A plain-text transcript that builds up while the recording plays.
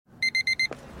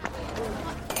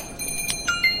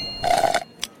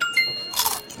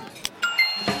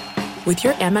With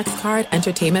your Amex card,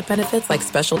 entertainment benefits like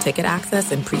special ticket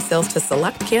access and pre-sales to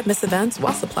select can't-miss events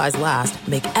while supplies last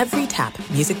make every tap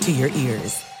music to your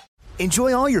ears.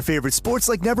 Enjoy all your favorite sports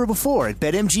like never before at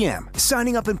BetMGM.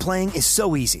 Signing up and playing is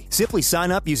so easy. Simply sign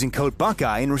up using code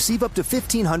Buckeye and receive up to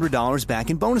 $1,500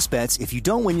 back in bonus bets if you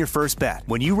don't win your first bet.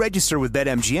 When you register with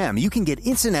BetMGM, you can get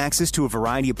instant access to a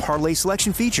variety of parlay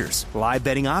selection features, live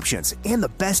betting options, and the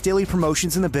best daily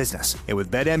promotions in the business. And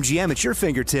with BetMGM at your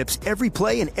fingertips, every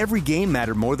play and every game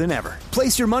matter more than ever.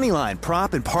 Place your moneyline,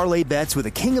 prop, and parlay bets with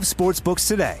the king of sportsbooks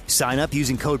today. Sign up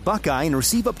using code Buckeye and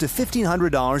receive up to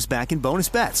 $1,500 back in bonus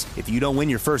bets if you don't win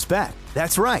your first bet.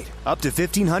 That's right, up to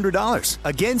 $1,500.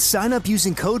 Again, sign up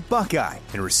using code Buckeye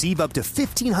and receive up to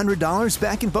 $1,500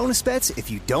 back in bonus bets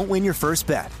if you don't win your first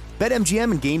bet.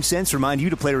 BetMGM and GameSense remind you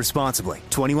to play responsibly.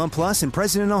 21 plus and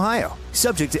present in Ohio.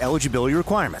 Subject to eligibility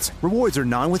requirements. Rewards are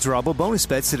non-withdrawable bonus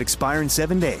bets that expire in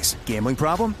 7 days. Gambling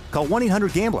problem? Call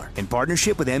 1-800-GAMBLER in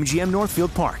partnership with MGM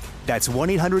Northfield Park. That's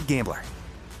 1-800-GAMBLER.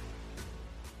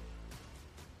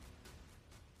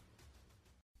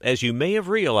 As you may have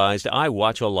realized, I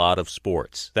watch a lot of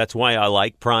sports. That's why I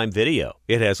like Prime Video.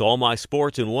 It has all my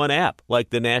sports in one app,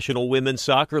 like the National Women's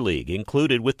Soccer League,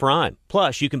 included with Prime.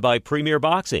 Plus, you can buy Premier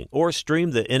Boxing or stream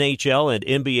the NHL and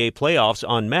NBA playoffs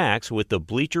on Max with the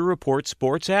Bleacher Report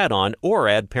Sports add-on, or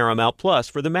add Paramount Plus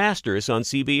for the Masters on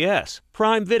CBS.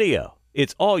 Prime Video.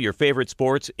 It's all your favorite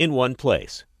sports in one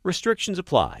place. Restrictions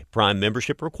apply. Prime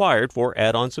membership required for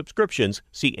add-on subscriptions.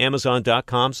 See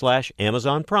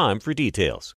Amazon.com/Amazon Prime for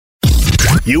details.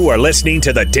 You are listening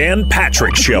to The Dan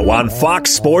Patrick Show on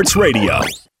Fox Sports Radio.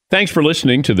 Thanks for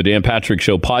listening to the Dan Patrick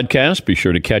Show podcast. Be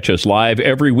sure to catch us live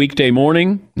every weekday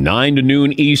morning, 9 to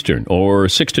noon Eastern or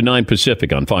 6 to 9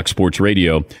 Pacific on Fox Sports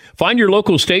Radio. Find your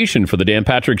local station for the Dan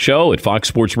Patrick Show at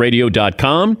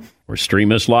foxsportsradio.com or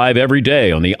stream us live every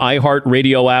day on the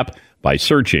iHeartRadio app by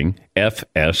searching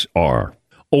FSR.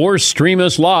 Or stream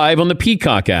us live on the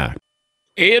Peacock app.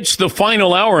 It's the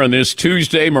final hour on this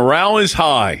Tuesday. Morale is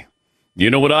high. You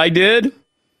know what I did?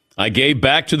 I gave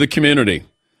back to the community.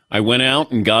 I went out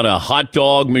and got a hot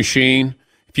dog machine.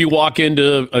 If you walk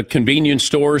into a convenience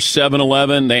store,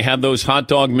 7-Eleven, they have those hot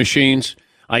dog machines.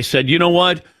 I said, you know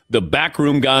what? The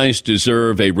backroom guys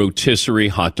deserve a rotisserie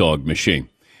hot dog machine.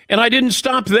 And I didn't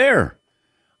stop there.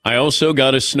 I also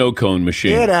got a snow cone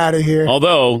machine. Get out of here.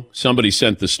 Although somebody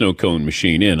sent the snow cone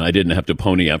machine in. I didn't have to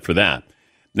pony up for that.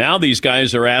 Now these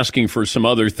guys are asking for some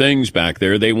other things back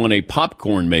there. They want a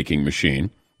popcorn making machine.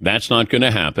 That's not going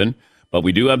to happen. But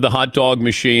we do have the hot dog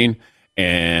machine.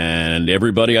 And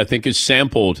everybody, I think, has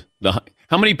sampled the...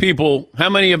 How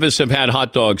many of us have had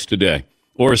hot dogs today?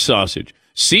 Or a sausage?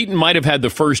 Seton might have had the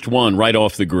first one right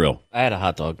off the grill. I had a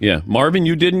hot dog. Yeah. Marvin,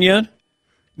 you didn't yet?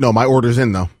 No, my order's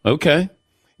in, though. Okay.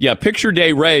 Yeah, Picture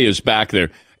Day Ray is back there.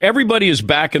 Everybody is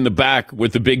back in the back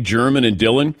with the big German and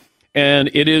Dylan, and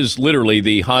it is literally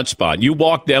the hot spot. You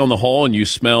walk down the hall and you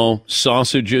smell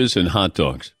sausages and hot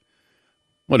dogs.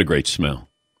 What a great smell.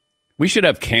 We should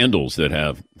have candles that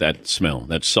have that smell,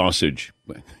 that sausage.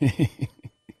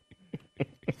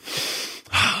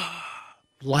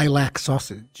 Lilac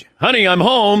sausage. Honey, I'm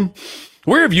home.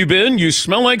 Where have you been? You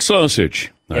smell like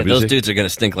sausage. Yeah, those dudes are going to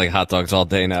stink like hot dogs all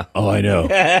day now. Oh, I know.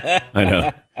 I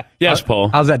know. Yes, Paul.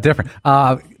 How's that different?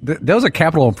 Those are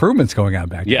capital improvements going on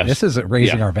back there. Yes. This is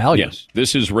raising our values. Yes.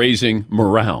 This is raising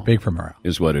morale. Big for morale.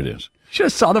 Is what it is.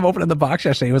 Just saw them opening the box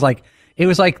yesterday. It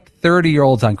was like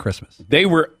 30-year-olds on Christmas. They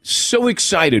were so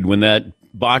excited when that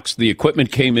box, the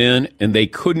equipment came in, and they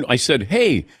couldn't. I said,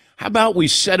 hey, how about we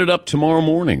set it up tomorrow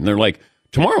morning? And they're like,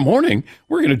 tomorrow morning?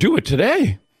 We're going to do it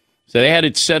today. So they had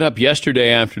it set up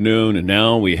yesterday afternoon, and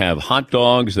now we have hot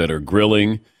dogs that are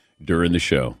grilling during the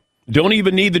show. Don't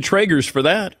even need the Traegers for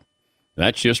that.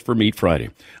 That's just for Meat Friday.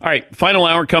 All right, final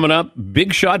hour coming up.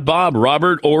 Big Shot Bob,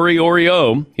 Robert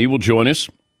Oreo, he will join us.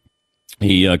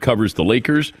 He covers the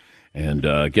Lakers and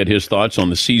get his thoughts on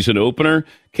the season opener. In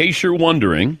case you're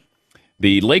wondering,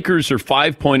 the Lakers are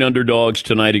 5-point underdogs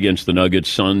tonight against the Nuggets.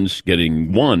 Suns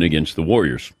getting 1 against the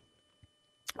Warriors.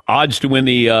 Odds to win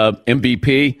the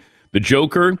MVP, the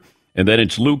Joker, and then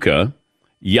it's Luka,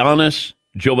 Giannis,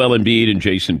 Joel Embiid, and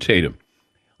Jason Tatum.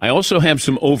 I also have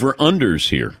some over-unders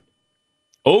here.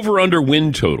 Over-under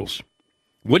win totals.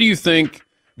 What do you think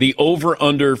the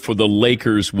over-under for the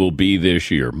Lakers will be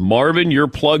this year? Marvin, you're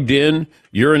plugged in.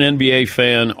 You're an NBA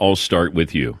fan. I'll start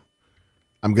with you.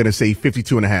 I'm going to say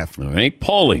 52.5. All right.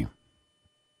 Paulie.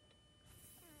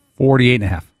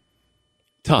 48.5.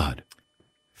 Todd.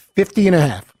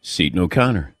 50.5. Seton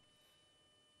O'Connor.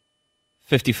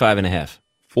 55.5.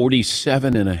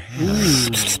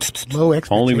 47.5. Low expectations.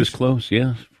 Paulie was close,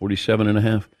 yeah.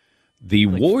 47.5. The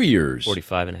Warriors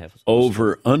 45.5.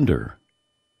 over-under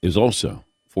is also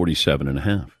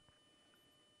 47.5.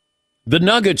 The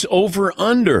Nuggets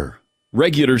over-under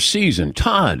regular season.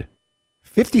 Todd.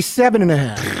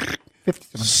 57.5.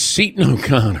 57. Seton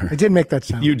O'Connor. I did make that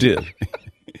sound. You did.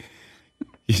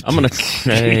 I'm going to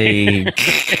say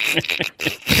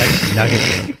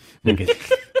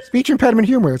Nuggets. Speech impediment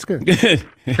humor. It's good.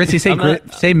 Chrissy,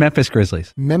 say Memphis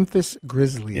Grizzlies. Memphis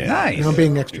Grizzlies. Yeah. Nice. You know,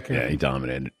 being extra Yeah, careful. he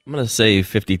dominated. I'm going to say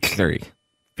 53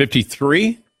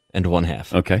 53? and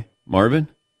 1/2. Okay. Marvin?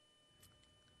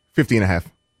 50.5.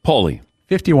 Paulie?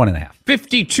 51.5.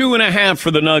 52.5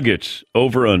 for the Nuggets.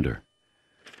 Over-under.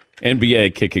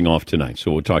 NBA kicking off tonight.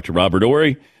 So we'll talk to Robert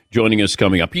Horry joining us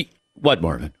coming up. What,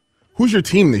 Marvin? Who's your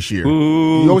team this year?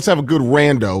 Ooh. You always have a good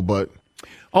rando, but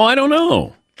Oh, I don't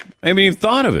know. I haven't even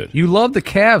thought of it. You loved the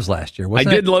Cavs last year, I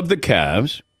wasn't it? did love the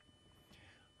Cavs.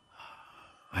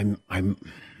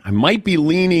 I might be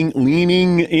leaning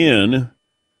in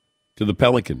to the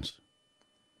Pelicans.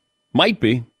 Might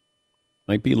be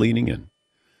leaning in.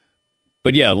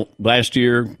 But yeah, last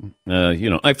year,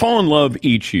 I fall in love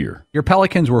each year. Your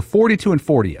Pelicans were 42 and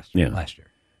 40 last year.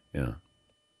 Yeah.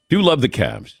 Do love the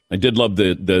Cavs. I did love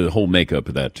the whole makeup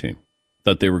of that team.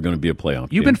 Thought they were going to be a playoff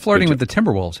team. You've been flirting with the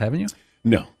Timberwolves, haven't you?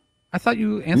 No. I thought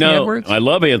Anthony Edwards? I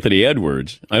love Anthony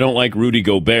Edwards. I don't like Rudy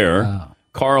Gobert. Oh.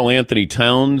 Karl Anthony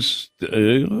Towns,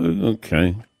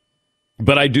 okay.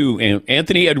 But I do.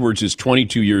 Anthony Edwards is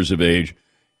 22 years of age.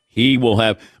 He will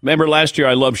have. Remember last year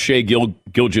I loved Shea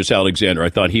Gilgeous-Alexander. I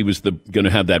thought he was going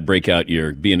to have that breakout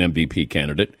year, be an MVP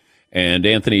candidate. And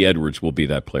Anthony Edwards will be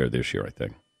that player this year, I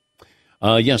think.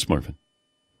 Yes, Marvin.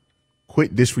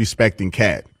 quit disrespecting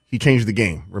Cat. He changed the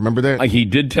game. Remember that? He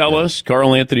did tell us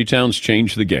Karl Anthony Towns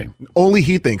changed the game. Only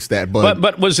he thinks that.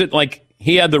 But was it like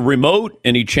he had the remote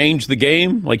and he changed the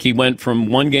game? Like he went from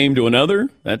one game to another?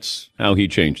 That's how he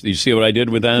changed. You see what I did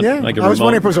with that? Yeah, like I was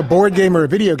wondering if it was a board game or a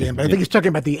video game, but I think he's talking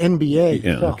about the NBA.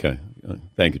 Yeah, so. okay.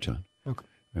 Thank you, John. Okay.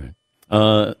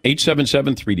 All right.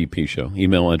 877-3DP Show.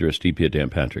 Email address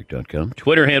dp@danpatrick.com.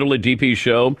 Twitter handle at DP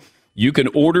Show. You can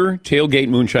order Tailgate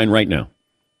Moonshine right now.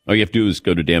 All you have to do is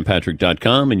go to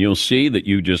danpatrick.com, and you'll see that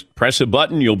you just press a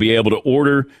button. You'll be able to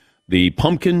order the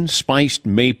pumpkin spiced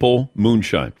maple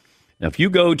moonshine. Now, if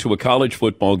you go to a college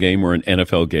football game or an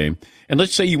NFL game, and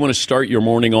let's say you want to start your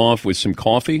morning off with some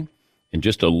coffee and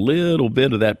just a little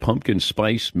bit of that pumpkin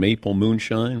spice maple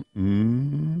moonshine,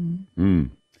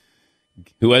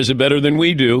 who has it better than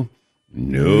we do?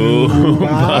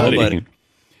 Nobody.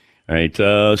 All right.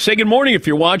 Say good morning if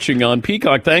you're watching on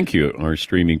Peacock. Thank you, our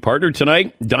streaming partner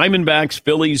tonight. Diamondbacks,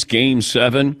 Phillies, Game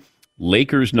 7.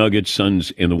 Lakers, Nuggets,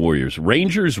 Suns, and the Warriors.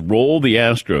 Rangers roll the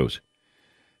Astros.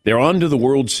 They're on to the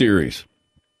World Series.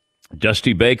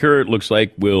 Dusty Baker, it looks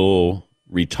like, will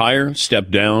retire, step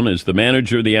down as the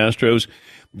manager of the Astros.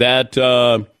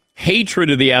 That hatred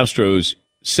of the Astros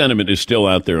sentiment is still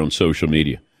out there on social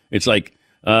media. It's like,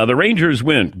 the Rangers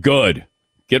win. Good.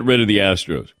 Get rid of the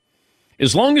Astros.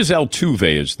 As long as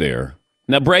Altuve is there,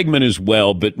 now Bregman as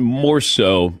well, but more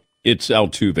so, it's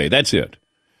Altuve. That's it.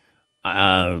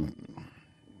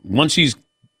 Once he's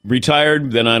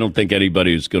retired, then I don't think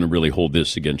anybody is going to really hold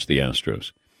this against the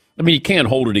Astros. I mean, you can't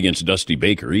hold it against Dusty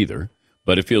Baker either,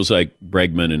 but it feels like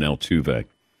Bregman and Altuve.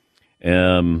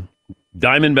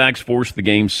 Diamondbacks forced the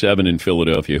Game 7 in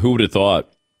Philadelphia. Who would have thought?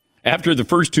 After the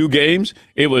first two games,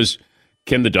 it was,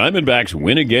 can the Diamondbacks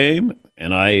win a game?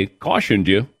 And I cautioned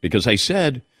you because I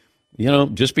said,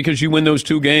 just because you win those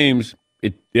two games,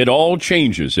 it all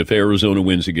changes if Arizona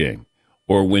wins a game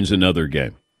or wins another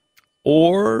game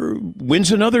or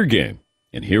wins another game.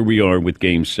 And here we are with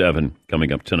Game 7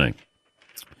 coming up tonight.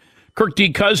 Kirk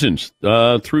D. Cousins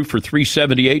threw for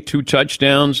 378, 2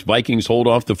 touchdowns. Vikings hold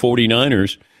off the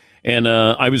 49ers. And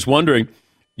I was wondering,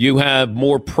 you have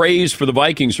more praise for the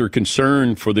Vikings or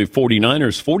concern for the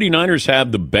 49ers? 49ers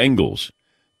have the Bengals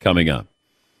coming up.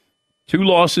 2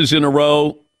 losses in a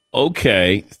row.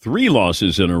 Okay. 3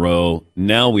 losses in a row.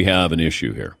 Now we have an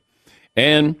issue here.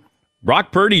 And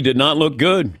Brock Purdy did not look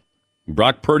good.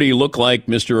 Brock Purdy looked like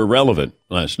Mr. Irrelevant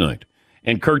last night.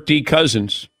 And Kirk D.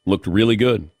 Cousins looked really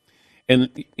good. And,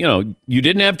 you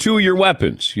didn't have 2 of your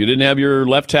weapons. You didn't have your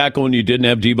left tackle and you didn't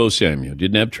have Deebo Samuel. You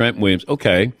didn't have Trent Williams.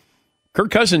 Okay.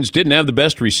 Kirk Cousins didn't have the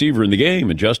best receiver in the game,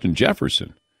 and Justin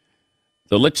Jefferson.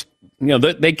 So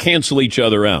they cancel each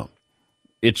other out.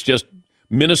 It's just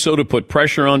Minnesota put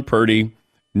pressure on Purdy.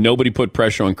 Nobody put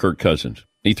pressure on Kirk Cousins.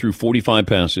 He threw 45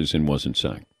 passes and wasn't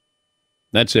sacked.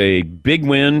 That's a big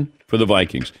win for the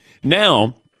Vikings.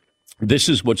 Now, this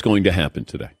is what's going to happen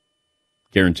today.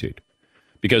 Guaranteed.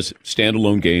 Because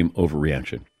standalone game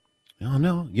overreaction. Oh,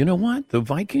 no. You know what? The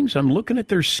Vikings, I'm looking at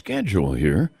their schedule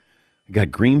here. You got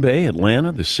Green Bay,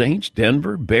 Atlanta, the Saints,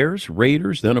 Denver, Bears,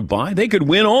 Raiders, then a bye. They could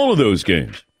win all of those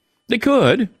games. They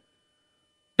could.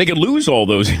 They could lose all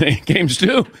those games,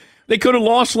 too. They could have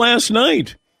lost last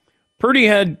night. Purdy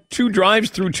had 2 drives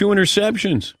through 2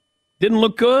 interceptions. Didn't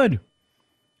look good.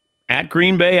 At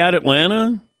Green Bay, at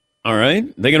Atlanta. All right.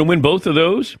 They're going to win both of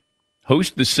those.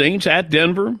 Host the Saints at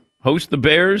Denver. Host the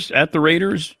Bears at the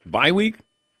Raiders. Bye week.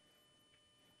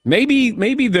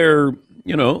 Maybe they're,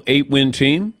 8-win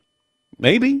team.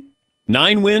 Maybe.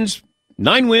 9 wins.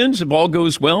 9 wins, if all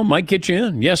goes well, might get you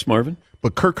in. Yes, Marvin.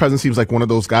 But Kirk Cousins seems like one of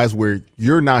those guys where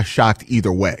you're not shocked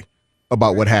either way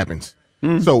about what happens.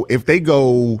 So if they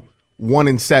go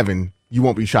 1-7, you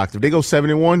won't be shocked. If they go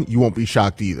 7-1, you won't be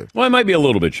shocked either. Well, I might be a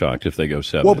little bit shocked if they go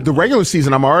 7. Well, the regular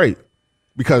season, I'm all right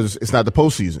because it's not the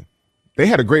postseason. They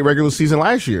had a great regular season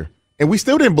last year, and we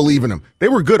still didn't believe in them. They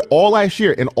were good all last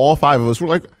year, and all 5 of us were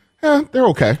like, they're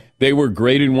okay. They were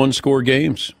great in one-score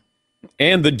games.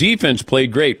 And the defense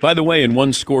played great. By the way, in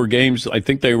one-score games, I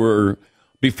think they were,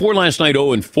 before last night,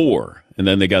 0-4, and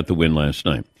then they got the win last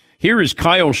night. Here is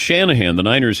Kyle Shanahan, the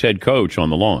Niners head coach,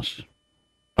 on the loss.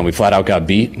 And we flat out got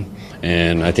beat,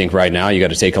 and I think right now you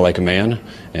got to take it like a man,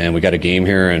 and we got a game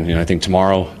here, and I think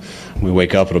tomorrow we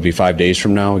wake up, it'll be 5 days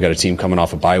from now. We got a team coming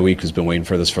off a bye week who's been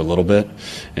waiting for this for a little bit,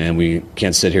 and we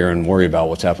can't sit here and worry about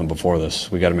what's happened before this. We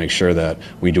got to make sure that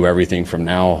we do everything from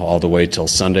now all the way till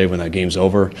Sunday when that game's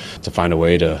over to find a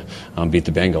way to beat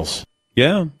the Bengals.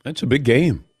 Yeah, that's a big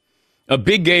game. A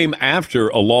big game after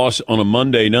a loss on a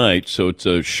Monday night, so it's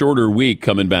a shorter week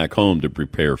coming back home to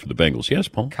prepare for the Bengals. Yes,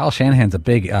 Paul? Kyle Shanahan's a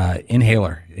big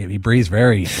inhaler. He breathes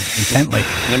very intently.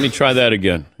 Let me try that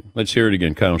again. Let's hear it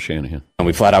again, Kyle Shanahan. And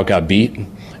we flat out got beat,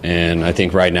 and I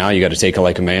think right now you got to take it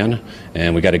like a man,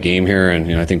 and we got a game here,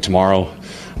 and I think tomorrow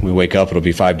we wake up, it'll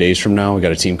be 5 days from now. We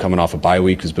got a team coming off a bye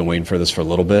week who's been waiting for this for a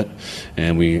little bit,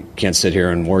 and we can't sit here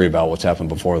and worry about what's happened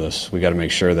before this. We got to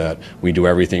make sure that we do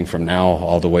everything from now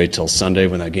all the way till Sunday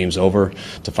when that game's over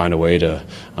to find a way to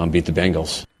beat the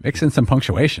Bengals. Mix in some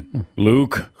punctuation.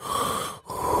 Luke,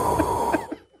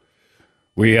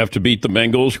 we have to beat the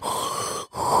Bengals.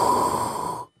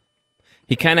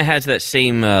 He kind of has that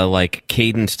same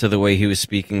cadence to the way he was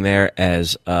speaking there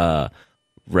as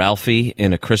Ralphie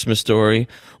in A Christmas Story,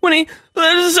 when he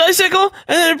landed his bicycle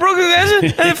and then it broke the glass and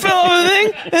it fell over the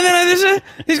thing, and then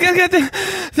he's got the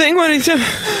thing when he's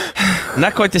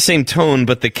not quite the same tone,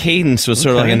 but the cadence was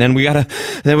sort of like, and then we gotta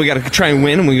try and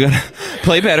win, and we gotta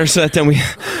play better so that then we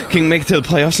can make it to the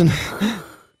playoffs. And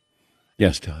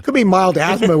yes, Todd. Could be mild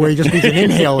asthma where he just needs an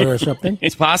inhaler or something.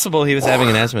 It's possible he was having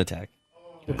an asthma attack.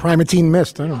 The Primatine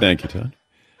mist. I don't know. Thank you, Todd.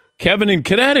 Kevin in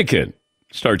Connecticut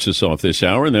starts us off this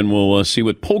hour, and then we'll see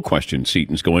what poll question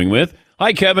Seaton's going with.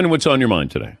 Hi, Kevin. What's on your mind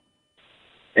today?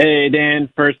 Hey, Dan.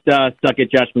 First, suck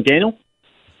it, Josh McDaniel.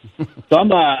 So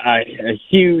I'm a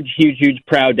huge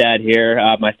proud dad here.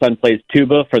 My son plays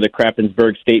tuba for the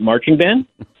Krappensburg State Marching Band.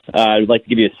 I would like to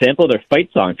give you a sample of their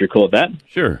fight song, if you're cool with that.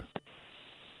 Sure.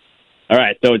 All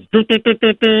right, so it's...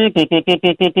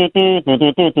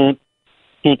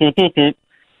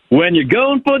 When you're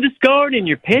going for the score and in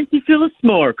your pants you feel a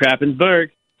s'more,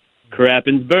 Krappensburg.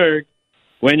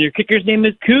 When your kicker's name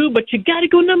is Koo, but you gotta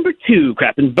go number 2,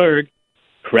 Krappensburg.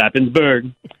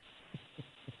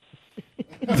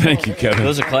 Thank you, Kevin. That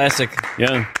was a classic.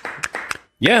 Yeah.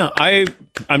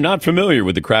 I'm not familiar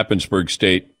with the Krappensburg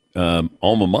State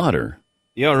alma mater.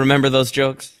 You don't remember those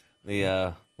jokes?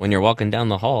 When you're walking down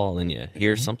the hall and you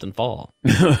hear something fall.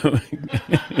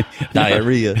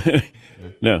 Diarrhea.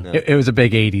 No. It was a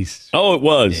big 80s. Oh, it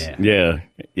was. Yeah.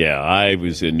 I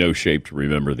was in no shape to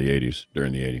remember the 80s,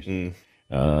 during the 80s.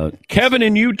 Kevin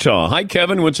in Utah. Hi,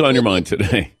 Kevin. What's on your mind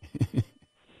today?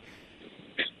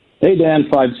 Hey, Dan,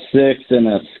 5'6" and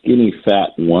a skinny fat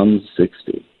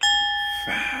 160.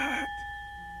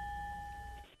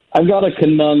 I've got a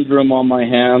conundrum on my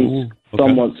hands,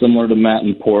 somewhat similar to Matt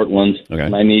in Portland,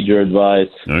 and I need your advice.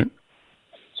 All right.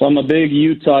 So I'm a big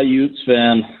Utah Utes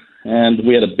fan, and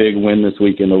we had a big win this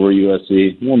weekend over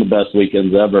USC, one of the best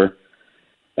weekends ever.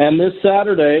 And this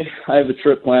Saturday, I have a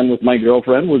trip planned with my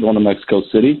girlfriend. We're going to Mexico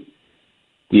City.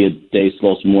 Dia de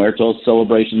los Muertos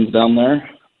celebrations down there.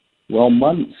 Well,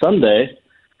 Sunday,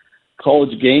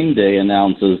 College Game Day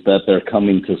announces that they're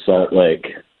coming to Salt Lake.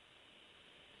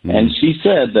 And she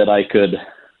said that I could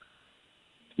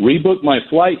rebook my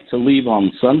flight to leave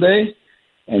on Sunday,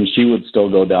 and she would still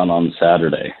go down on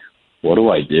Saturday. What do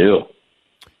I do?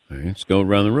 All right, let's go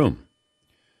around the room.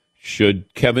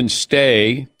 Should Kevin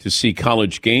stay to see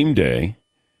College Game Day,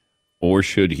 or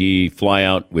should he fly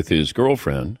out with his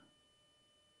girlfriend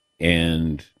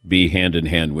and be hand in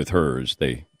hand with her as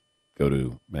they go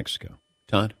to Mexico?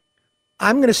 Todd?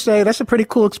 I'm going to say that's a pretty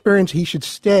cool experience. He should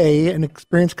stay and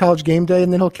experience college game day,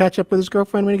 and then he'll catch up with his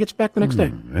girlfriend when he gets back the next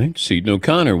day. Right. Seton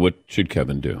O'Connor, what should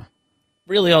Kevin do?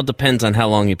 Really all depends on how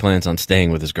long he plans on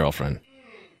staying with his girlfriend.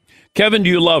 Kevin, do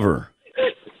you love her?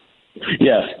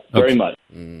 Yes, very much.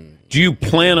 Do you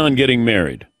plan on getting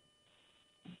married?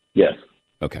 Yes.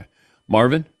 Okay.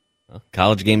 Marvin? Well,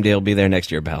 college game day will be there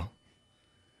next year, pal.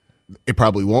 It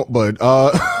probably won't, but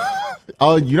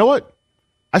you know what?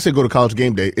 I said go to college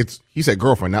game day. He said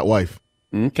girlfriend, not wife.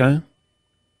 Okay.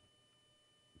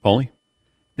 Paulie?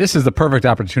 This is the perfect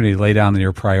opportunity to lay down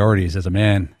your priorities as a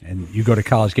man, and you go to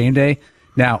college game day.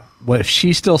 Now, if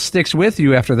she still sticks with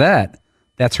you after that,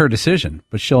 that's her decision.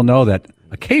 But she'll know that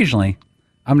occasionally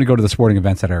I'm going to go to the sporting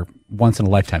events that are once in a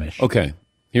lifetime-ish. Okay.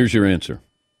 Here's your answer.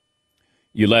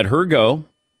 You let her go.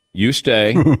 You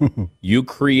stay. You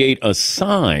create a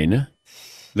sign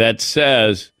that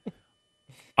says,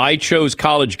 I chose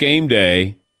college game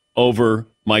day over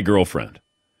my girlfriend.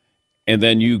 And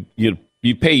then you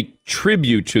pay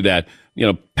tribute to that. You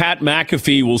know, Pat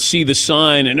McAfee will see the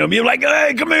sign and he'll be like,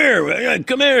 hey, come here.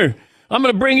 Come here. I'm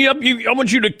going to bring you up. I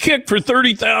want you to kick for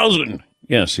 $30,000.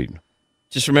 Yes, Eden.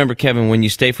 Just remember, Kevin, when you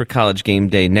stay for college game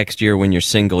day next year when you're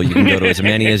single, you can go to as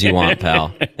many as you want,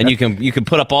 pal. And you can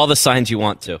put up all the signs you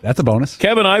want to. That's a bonus.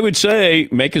 Kevin, I would say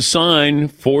make a sign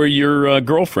for your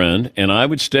girlfriend, and I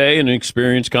would stay and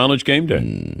experience college game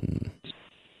day.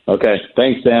 Okay.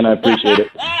 Thanks, Dan. I appreciate it.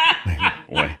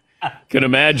 Boy, can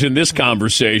imagine this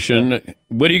conversation.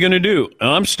 What are you going to do?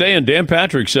 I'm staying. Dan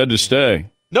Patrick said to stay.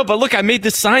 No, but look, I made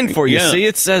this sign for you. Yeah. See,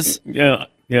 it says... Yeah.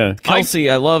 Kelsey,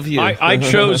 I love you. I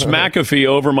chose McAfee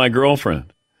over my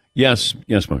girlfriend. Yes,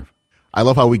 Marv. I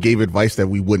love how we gave advice that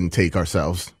we wouldn't take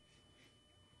ourselves.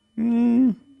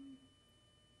 I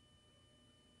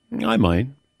might.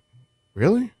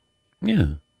 Really? Yeah.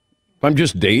 If I'm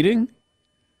just dating?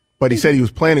 But he said he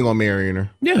was planning on marrying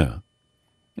her. Yeah.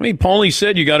 I mean, Paulie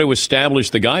said you got to establish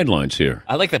the guidelines here.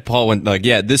 I like that Paul went like,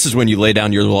 yeah, this is when you lay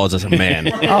down your laws as a man.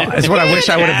 That's what I wish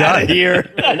I would have done.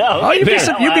 Here. I know. Oh, you'd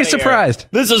be surprised.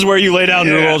 This is where you lay down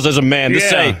your laws as a man to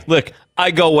say, look,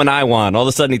 I go when I want. All of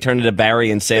a sudden he turned into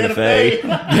Barry in Santa Fe.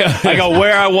 I go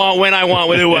where I want, when I want,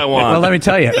 with who I want. Well, let me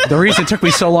tell you, the reason it took me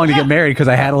so long to get married because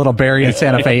I had a little Barry in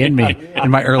Santa Fe in me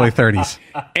in my early 30s.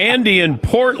 Andy in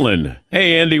Portland.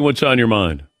 Hey, Andy, what's on your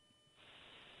mind?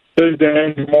 Hey,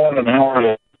 Dan. Good morning. How are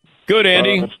you? Good,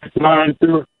 Andy.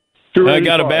 I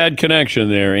got a bad connection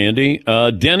there, Andy.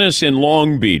 Dennis in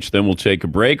Long Beach. Then we'll take a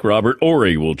break. Robert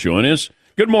Horry will join us.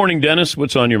 Good morning, Dennis.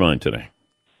 What's on your mind today?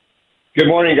 Good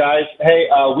morning, guys. Hey,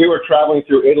 we were traveling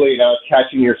through Italy, and I was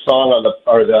catching your song on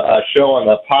the show on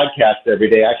the podcast every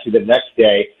day. Actually, the next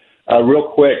day. Real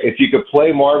quick, if you could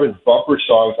play Marvin's bumper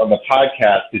songs on the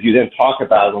podcast, because you didn't talk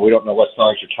about them, and we don't know what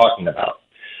songs you're talking about.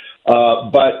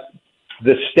 But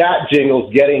the stat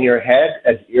jingles get in your head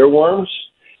as earworms.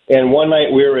 And one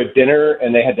night we were at dinner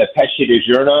and they had the pesce di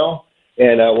giorno.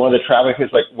 And one of the traveling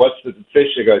kids like, what's the fish?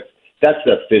 He goes, that's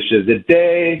the fish of the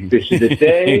day. Fish of the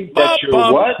day. That's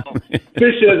your what?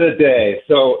 Fish of the day.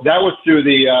 So that was through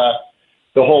the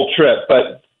whole trip.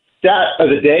 But stat of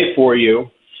the day for you.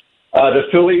 The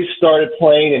Phillies started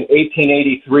playing in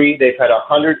 1883. They've had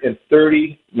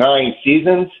 139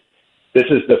 seasons. This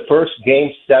is the first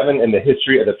Game 7 in the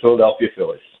history of the Philadelphia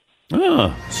Phillies.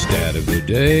 Oh. Stat of the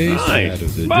day, Nice. stat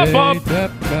of the Bop, day, bop.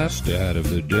 tap, tap, stat of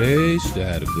the day,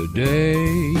 stat of the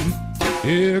day.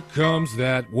 Here comes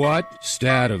that what?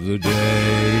 Stat of the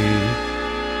day.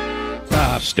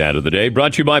 Stat of the day,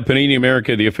 brought to you by Panini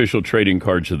America, the official trading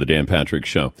cards of the Dan Patrick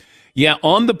Show. Yeah,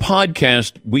 on the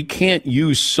podcast, we can't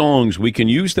use songs. We can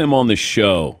use them on the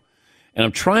show. And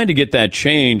I'm trying to get that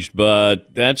changed,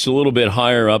 but that's a little bit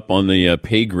higher up on the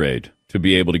pay grade to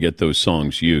be able to get those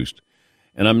songs used.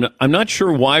 And I'm not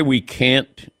sure why we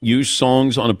can't use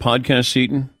songs on a podcast,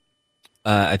 Seton.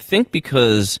 I think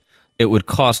because it would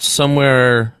cost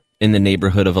somewhere in the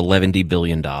neighborhood of $11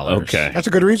 billion. Okay. That's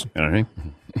a good reason. All right.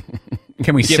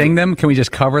 Can we sing them? Can we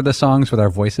just cover the songs with our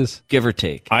voices? Give or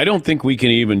take. I don't think we can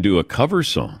even do a cover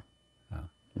song.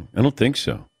 I don't think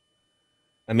so.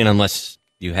 I mean, unless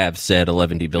you have said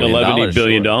 $11 billion. $11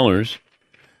 billion.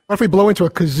 What if we blow into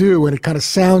a kazoo and it kind of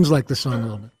sounds like the song a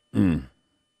little bit?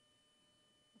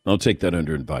 I'll take that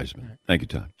under advisement. Thank you,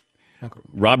 Todd.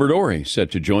 Robert Horry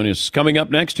set to join us coming up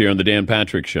next here on the Dan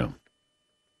Patrick Show.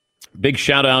 Big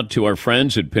shout out to our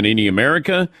friends at Panini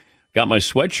America. Got my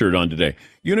sweatshirt on today.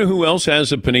 You know who else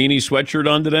has a Panini sweatshirt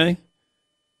on today?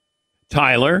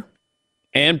 Tyler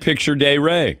and Picture Day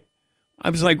Ray. I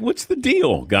was like, what's the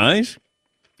deal, guys?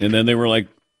 And then they were like,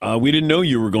 we didn't know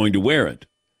you were going to wear it.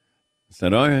 I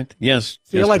said, all right, yes.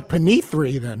 So you're like Panini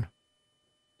 3 then.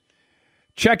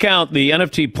 Check out the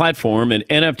NFT platform at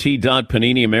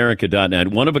nft.paniniamerica.net.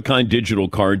 One-of-a-kind digital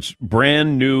cards,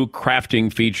 brand new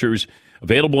crafting features,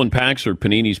 available in packs or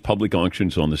Panini's public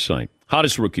auctions on the site.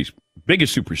 Hottest rookies,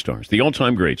 biggest superstars, the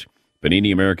all-time greats,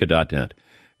 paniniamerica.net.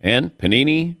 And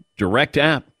Panini Direct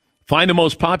app. Find the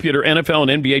most popular NFL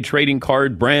and NBA trading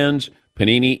card brands,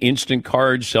 Panini Instant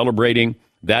Cards, celebrating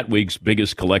that week's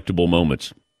biggest collectible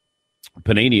moments.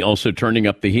 Panini also turning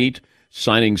up the heat,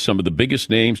 signing some of the biggest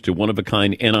names to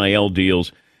one-of-a-kind NIL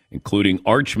deals, including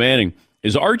Arch Manning.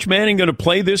 Is Arch Manning going to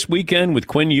play this weekend with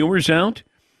Quinn Ewers out?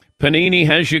 Panini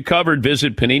has you covered.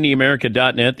 Visit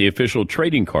PaniniAmerica.net, the official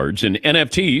trading cards and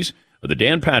NFTs of The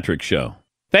Dan Patrick Show.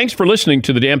 Thanks for listening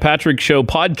to The Dan Patrick Show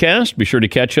podcast. Be sure to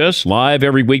catch us live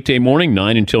every weekday morning,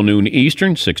 9 until noon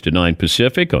Eastern, 6 to 9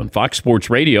 Pacific on Fox Sports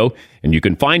Radio. And you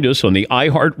can find us on the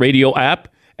iHeartRadio app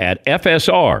at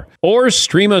FSR, or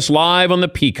stream us live on the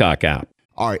Peacock app.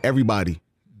 All right, everybody,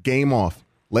 game off.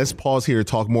 Let's pause here to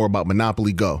talk more about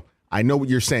Monopoly Go. I know what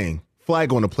you're saying.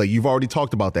 Flag on the play. You've already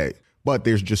talked about that. But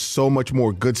there's just so much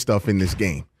more good stuff in this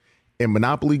game. In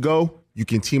Monopoly Go, you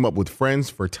can team up with friends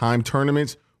for time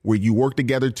tournaments where you work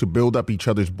together to build up each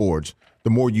other's boards.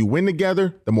 The more you win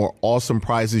together, the more awesome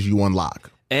prizes you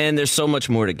unlock. And there's so much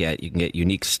more to get. You can get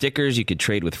unique stickers. You could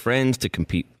trade with friends to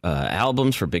compete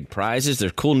albums for big prizes.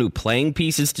 There's cool new playing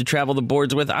pieces to travel the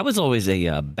boards with. I was always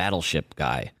a battleship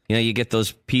guy. You know, you get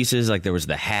those pieces, like there was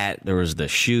the hat, there was the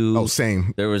shoe. Oh,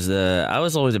 same. I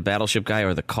was always a battleship guy,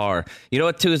 or the car. You know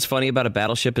what, too, is funny about a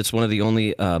battleship? It's one of the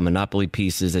only Monopoly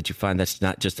pieces that you find that's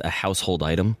not just a household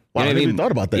item. Wow, You know I what never even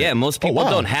thought about that. Yeah, most people wow.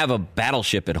 don't have a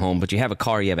battleship at home, but you have a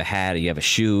car, you have a hat, you have a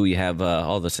shoe, you have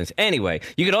all those things. Anyway,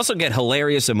 you could also get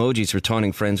hilarious emojis for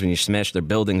taunting friends when you smash their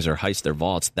buildings or heist their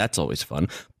vaults. That's always fun.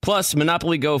 Plus,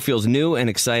 Monopoly Go feels new and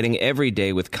exciting every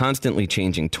day with constantly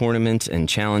changing tournaments and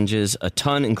challenges. A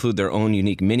ton include their own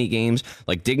unique mini games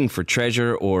like digging for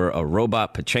treasure or a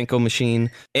robot Pachinko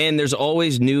machine. And there's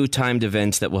always new timed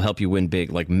events that will help you win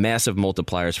big, like massive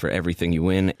multipliers for everything you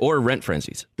win, or rent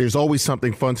frenzies. There's always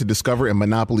something fun to discover in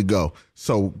Monopoly Go.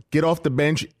 So get off the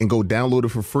bench and go download it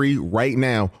for free right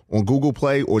now on Google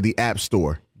Play or the App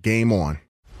Store. Game on.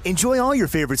 Enjoy all your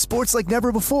favorite sports like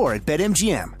never before at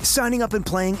BetMGM. Signing up and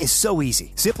playing is so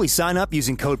easy. Simply sign up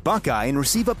using code Buckeye and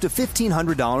receive up to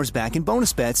 $1,500 back in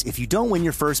bonus bets if you don't win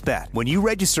your first bet. When you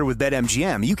register with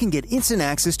BetMGM, you can get instant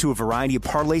access to a variety of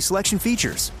parlay selection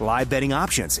features, live betting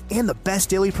options, and the best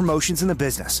daily promotions in the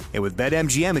business. And with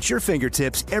BetMGM at your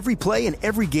fingertips, every play and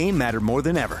every game matter more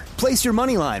than ever. Place your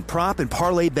moneyline, prop, and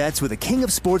parlay bets with the king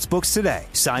of sportsbooks today.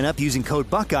 Sign up using code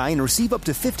Buckeye and receive up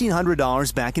to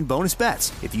 $1,500 back in bonus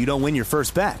bets if you don't win your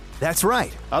first bet. That's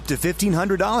right, up to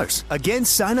 $1,500. Again,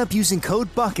 sign up using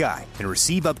code Buckeye and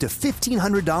receive up to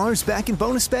 $1,500 back in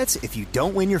bonus bets if you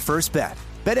don't win your first bet.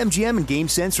 BetMGM and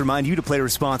GameSense remind you to play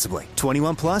responsibly.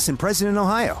 21 plus and present in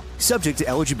Ohio. Subject to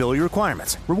eligibility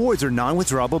requirements. Rewards are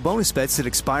non-withdrawable bonus bets that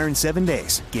expire in 7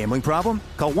 days. Gambling problem?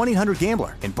 Call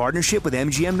 1-800-GAMBLER in partnership with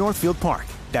MGM Northfield Park.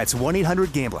 That's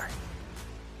 1-800-GAMBLER.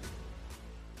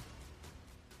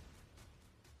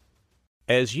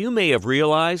 As you may have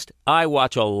realized, I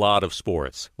watch a lot of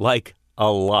sports. Like,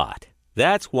 a lot.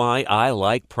 That's why I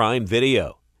like Prime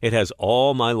Video. It has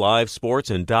all my live sports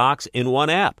and docs in one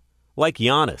app. Like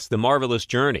Giannis, The Marvelous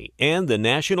Journey, and the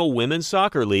National Women's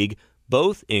Soccer League,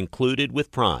 both included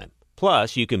with Prime.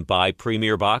 Plus, you can buy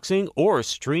Premier Boxing or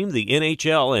stream the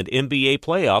NHL and NBA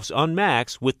playoffs on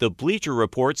Max with the Bleacher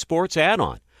Report Sports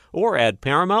add-on, or add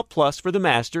Paramount Plus for the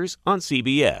Masters on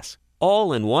CBS.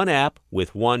 All in one app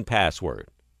with one password.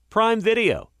 Prime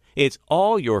Video. It's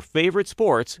all your favorite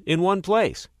sports in one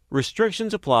place.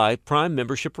 Restrictions apply. Prime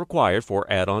membership required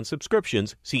for add-on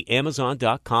subscriptions. See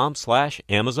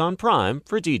Amazon.com/Amazon Prime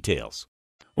for details.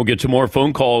 We'll get to more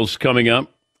phone calls coming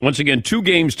up. Once again, 2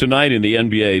 games tonight in the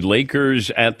NBA. Lakers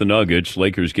at the Nuggets.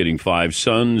 Lakers getting 5.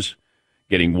 Suns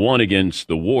getting 1 against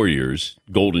the Warriors.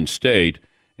 Golden State.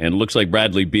 And it looks like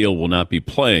Bradley Beal will not be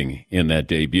playing in that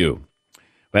debut.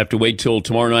 We have to wait till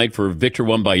tomorrow night for Victor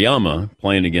Wembanyama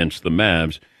playing against the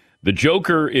Mavs. The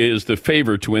Joker is the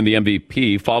favorite to win the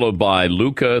MVP, followed by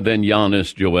Luka, then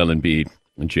Giannis, Joel Embiid,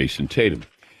 and Jason Tatum.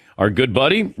 Our good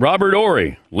buddy, Robert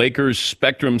Horry, Lakers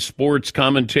Spectrum Sports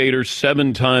commentator,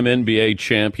 7-time NBA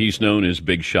champ. He's known as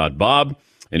Big Shot Bob,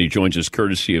 and he joins us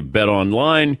courtesy of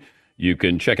BetOnline. You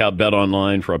can check out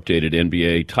BetOnline for updated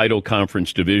NBA title,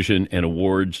 conference, division, and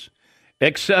awards,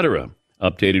 etc.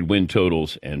 Updated win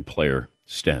totals and player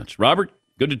stats. Robert,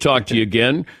 good to talk to you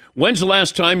again. When's the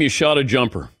last time you shot a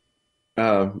jumper?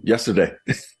 Yesterday.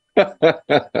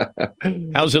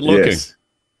 How's it looking? Yes.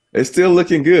 It's still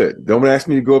looking good. Don't ask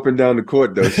me to go up and down the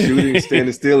court, though. Shooting,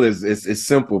 standing still is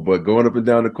simple, but going up and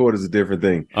down the court is a different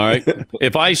thing. All right.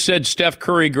 If I said Steph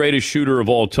Curry, greatest shooter of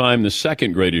all time, the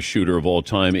second greatest shooter of all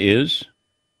time is?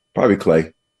 Probably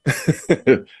Clay.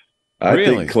 I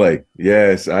think Clay.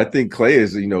 Yes, I think Clay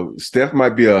is, Steph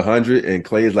might be 100 and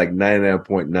Clay is like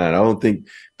 99.9. I don't think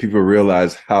people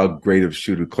realize how great of a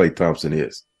shooter Klay Thompson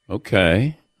is.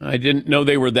 Okay. I didn't know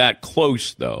they were that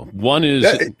close, though. One is,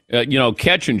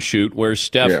 catch and shoot, where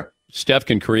Steph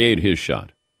can create his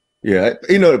shot. Yeah,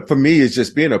 for me, it's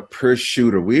just being a pure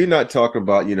shooter. We're not talking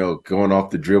about, going off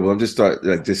the dribble. I'm just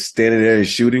just standing there and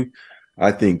shooting.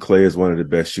 I think Clay is one of the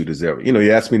best shooters ever.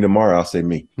 You ask me tomorrow, I'll say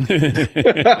me.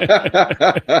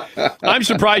 I'm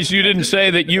surprised you didn't say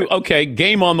that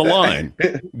game on the line.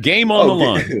 Game on the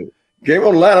line. Game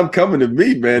on the line, I'm coming to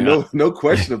me, man. Yeah. No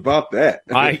question about that.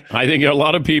 I think a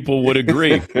lot of people would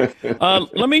agree.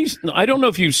 I don't know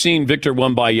if you've seen Victor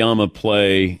Wembanyama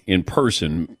play in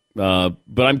person, but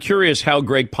I'm curious how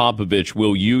Greg Popovich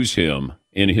will use him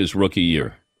in his rookie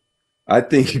year. I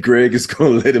think Greg is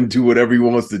going to let him do whatever he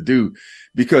wants to do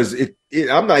because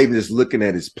I'm not even just looking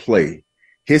at his play.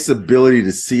 His ability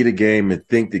to see the game and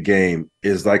think the game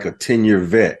is like a 10-year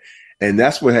vet. And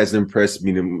that's what has impressed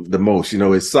me the most.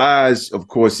 His size, of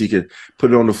course, he can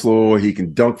put it on the floor. He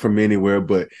can dunk from anywhere.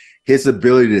 But his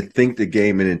ability to think the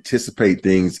game and anticipate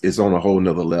things is on a whole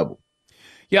nother level.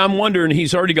 Yeah, I'm wondering,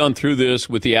 he's already gone through this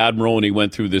with the Admiral, and he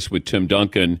went through this with Tim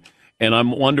Duncan. And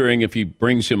I'm wondering if he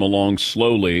brings him along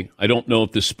slowly. I don't know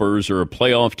if the Spurs are a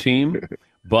playoff team,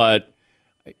 but,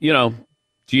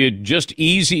 do you just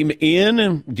ease him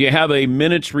in? Do you have a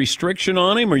minute's restriction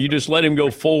on him, or you just let him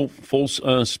go full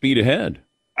speed ahead?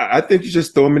 I think you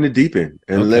just throw him in the deep end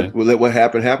and let what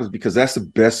happens because that's the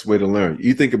best way to learn.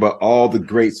 You think about all the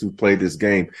greats who played this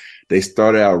game. They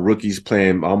started out rookies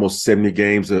playing almost 70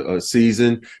 games a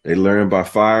season. They learn by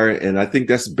fire, and I think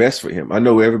that's best for him. I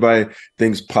know everybody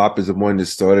thinks Pop is the one that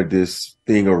started this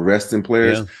thing of resting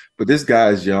players, but this guy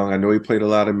is young. I know he played a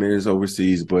lot of minutes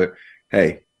overseas, but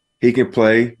hey, he can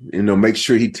play, make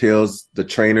sure he tells the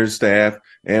trainer, staff,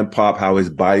 and Pop how his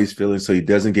body's feeling so he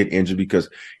doesn't get injured because,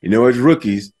 as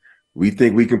rookies, we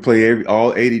think we can play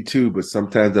all 82, but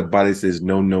sometimes the body says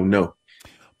no, no, no.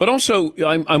 But also,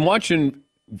 I'm watching,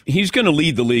 he's going to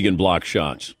lead the league in block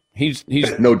shots. He's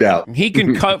no doubt. He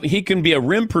can be a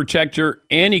rim protector,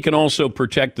 and he can also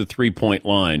protect the three-point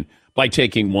line by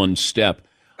taking one step.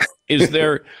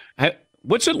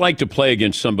 What's it like to play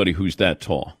against somebody who's that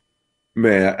tall?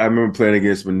 Man, I remember playing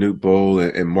against Manute Bol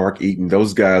and Mark Eaton.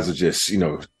 Those guys are just,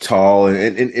 tall.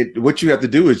 And what you have to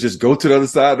do is just go to the other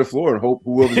side of the floor and hope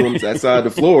whoever's on that side of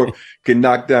the floor can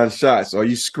knock down shots. Or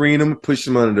you screen them, push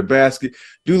them under the basket,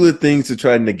 do little things to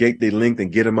try to negate their length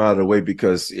and get them out of the way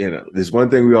because, there's one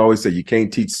thing we always say, you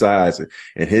can't teach size.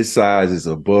 And his size is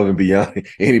above and beyond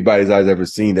anybody's I've ever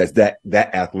seen that's that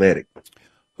athletic.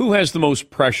 Who has the most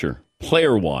pressure,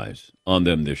 player-wise, on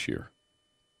them this year?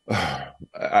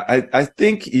 I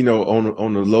think,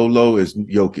 on the low is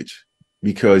Jokic,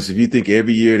 because if you think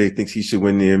every year they think he should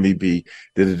win the MVP,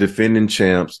 they're the defending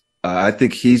champs. I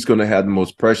think he's going to have the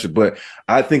most pressure, but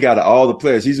I think out of all the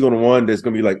players, he's going to one that's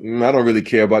going to be like, I don't really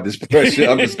care about this pressure.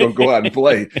 I'm just going to go out and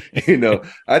play.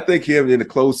 I think him in a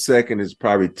close second is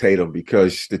probably Tatum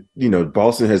because,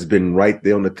 Boston has been right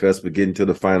there on the cusp of getting to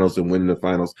the finals and winning the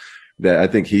finals. That I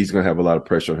think he's going to have a lot of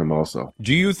pressure on him also.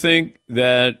 Do you think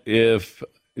that if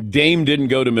Dame didn't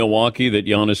go to Milwaukee, that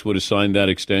Giannis would have signed that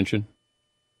extension?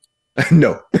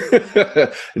 No,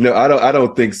 no, I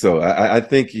don't think so. I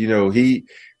think, he,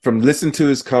 from listening to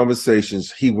his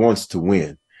conversations, he wants to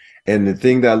win. And the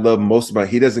thing that I love most about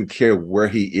he doesn't care where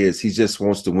he is. He just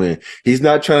wants to win. He's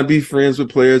not trying to be friends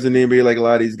with players in the NBA like a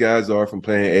lot of these guys are from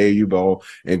playing AAU ball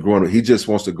and growing up. He just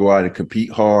wants to go out and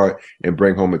compete hard and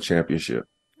bring home a championship.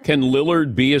 Can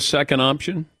Lillard be a second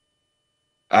option?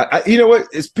 You know what?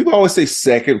 People always say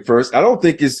second, first. I don't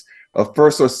think it's a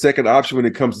first or second option when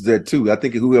it comes to that, too. I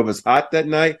think whoever's hot that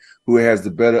night, who has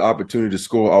the better opportunity to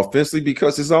score offensively,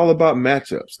 because it's all about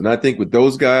matchups. And I think with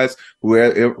those guys,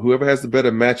 whoever has the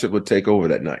better matchup will take over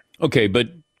that night. Okay, but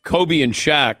Kobe and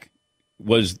Shaq,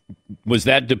 was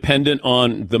that dependent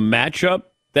on the matchup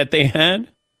that they had?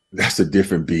 That's a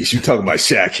different beast. You're talking about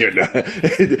Shaq here now.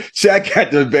 Shaq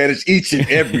got the advantage each and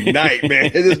every night,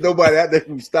 man. There's nobody out there who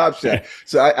can stop Shaq.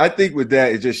 So I think with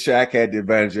that, it's just Shaq had the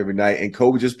advantage every night, and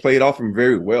Kobe just played off him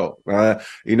very well.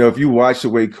 If you watch the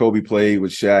way Kobe played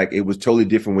with Shaq, it was totally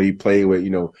different when he played with,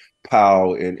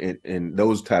 Powell and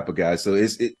those type of guys. So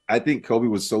I think Kobe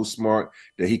was so smart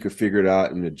that he could figure it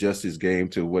out and adjust his game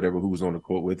to who was on the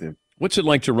court with him. What's it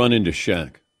like to run into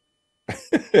Shaq?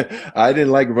 I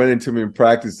didn't like running into him in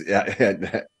practice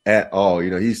at all. You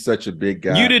know, he's such a big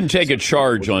guy. You didn't take a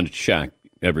charge on Shaq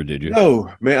ever, did you?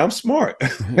 No, man, I'm smart.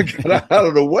 I got out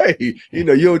of the way. You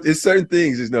know, it's certain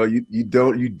things,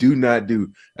 you do not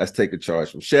do. That's take a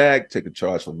charge from Shaq, take a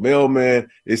charge from Mailman.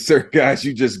 It's certain guys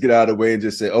you just get out of the way and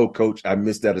just say, "Oh, coach, I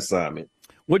missed that assignment."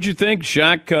 What'd you think?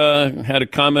 Shaq had a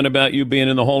comment about you being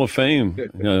in the Hall of Fame.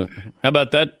 How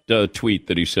about that tweet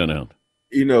that he sent out?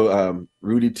 You know,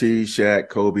 Rudy T, Shaq,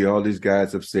 Kobe, all these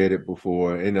guys have said it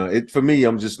before. And for me,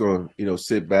 I'm just going to,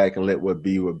 sit back and let what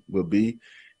be will be,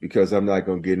 because I'm not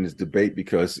going to get in this debate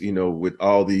because, with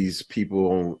all these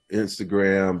people on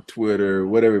Instagram, Twitter,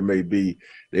 whatever it may be,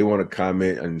 they want to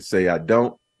comment and say, I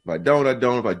don't. If I don't, I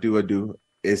don't. If I do, I do.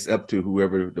 It's up to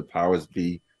whoever the powers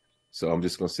be. So I'm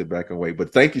just going to sit back and wait.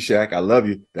 But thank you, Shaq. I love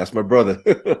you. That's my brother.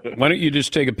 Why don't you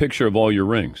just take a picture of all your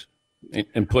rings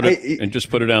and put it and just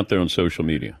put it out there on social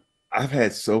media? I've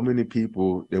had so many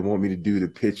people that want me to do the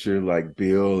picture, like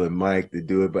Bill and Mike, to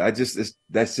do it, but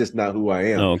that's just not who I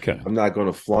am. Oh, okay. I'm not going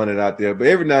to flaunt it out there. But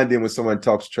every now and then, when someone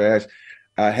talks trash,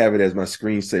 I have it as my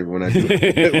screensaver when I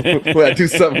do when I do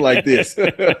something like this.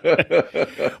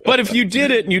 But if you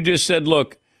did it and you just said,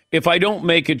 "Look, if I don't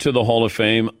make it to the Hall of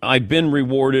Fame, I've been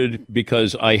rewarded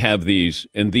because I have these,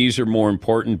 and these are more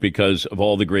important because of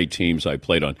all the great teams I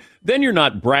played on," then you're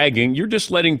not bragging. You're just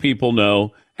letting people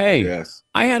know, hey, yes,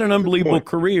 I had an unbelievable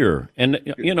career. And,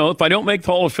 if I don't make the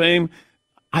Hall of Fame,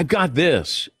 I've got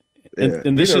this.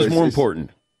 And this is more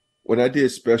important. When I did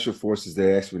Special Forces,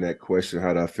 they asked me that question,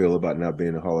 how do I feel about not being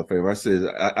in the Hall of Fame? I said,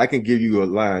 I can give you a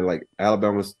line like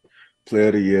Alabama's Player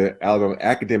of the Year, Alabama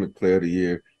Academic Player of the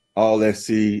Year, all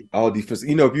SC, all defense.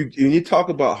 When you talk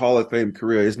about Hall of Fame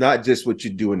career, it's not just what you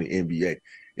do in the NBA.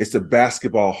 It's the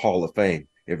Basketball Hall of Fame.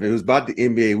 If it was about the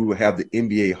NBA, we would have the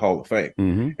NBA Hall of Fame.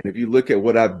 Mm-hmm. And if you look at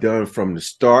what I've done from the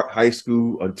start, high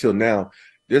school, until now,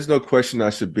 there's no question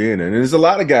I should be in it. And there's a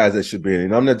lot of guys that should be in it.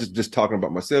 And I'm not just talking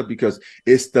about myself, because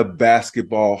it's the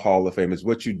Basketball Hall of Fame. It's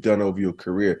what you've done over your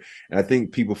career. And I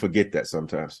think people forget that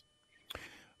sometimes.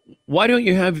 Why don't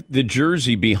you have the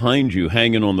jersey behind you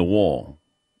hanging on the wall?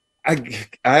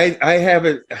 I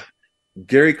haven't.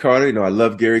 Gary Carter, I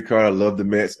love Gary Carter. I love the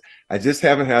Mets. I just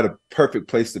haven't had a perfect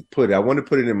place to put it. I want to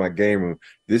put it in my game room.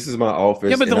 This is my office.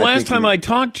 Yeah, but the last time I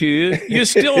talked to you, you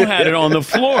still had it on the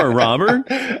floor, Robert.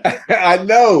 I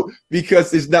know,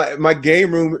 because it's not my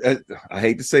game room. I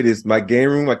hate to say this. My game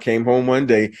room, I came home one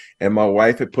day and my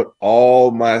wife had put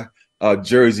all my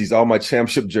jerseys, all my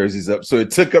championship jerseys up. So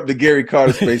it took up the Gary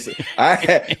Carter space.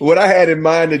 What I had in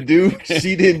mind to do,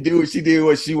 she didn't do it. She did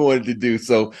what she wanted to do.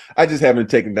 So I just haven't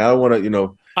taken that. I want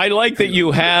to, I like that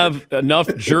you have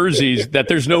enough jerseys that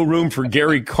there's no room for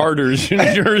Gary Carter's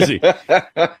jersey.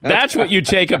 That's what you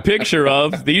take a picture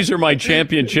of. These are my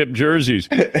championship jerseys.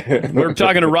 We're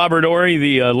talking to Robert Horry,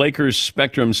 the Lakers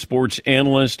Spectrum sports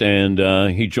analyst,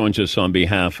 and he joins us on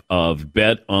behalf of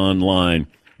Bet Online.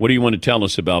 What do you want to tell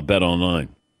us about Bet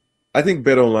Online? I think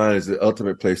Bet Online is the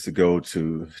ultimate place to go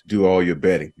to do all your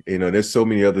betting. There's so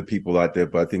many other people out there,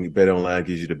 but I think Bet Online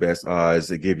gives you the best odds.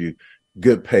 They give you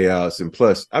good payouts. And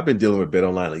plus, I've been dealing with Bet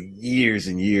Online like years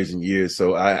and years and years.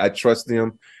 So I trust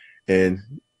them, and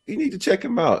you need to check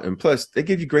them out. And plus, they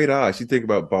give you great odds. You think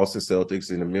about Boston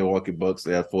Celtics and the Milwaukee Bucks,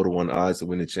 they have 4-1 odds to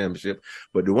win the championship.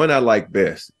 But the one I like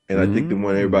best, and I think the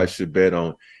one everybody should bet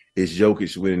on, is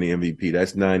Jokic winning the MVP.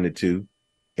 That's 9-2.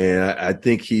 And I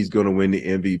think he's going to win the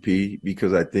MVP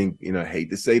because I think, I hate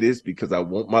to say this because I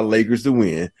want my Lakers to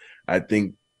win. I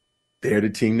think they're the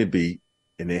team to beat,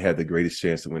 and they have the greatest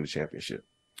chance to win the championship.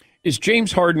 Is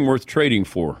James Harden worth trading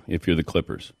for if you're the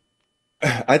Clippers?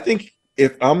 I think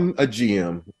if I'm a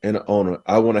GM and an owner,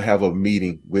 I want to have a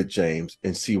meeting with James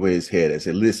and see where his head is.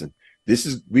 Say, listen,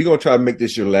 we're going to try to make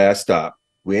this your last stop.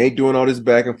 We ain't doing all this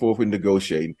back and forth with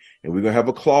negotiating, and we're going to have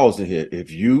a clause in here.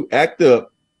 If you act up,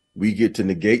 we get to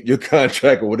negate your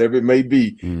contract or whatever it may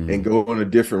be and go on a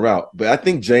different route. But I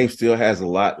think James still has a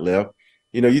lot left.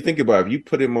 You think about it, if you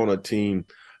put him on a team,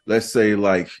 let's say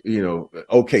like,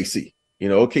 OKC.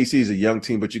 OKC is a young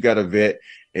team, but you got a vet,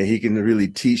 and he can really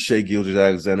teach Shai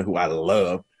Gilgeous-Alexander, who I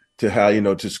love, to how,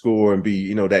 to score and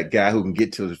be, that guy who can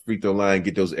get to the free throw line,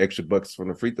 get those extra buckets from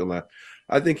the free throw line.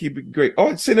 I think he'd be great.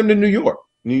 Oh, send him to New York.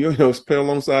 Play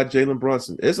alongside Jalen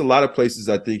Brunson. There's a lot of places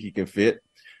I think he can fit.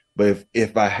 But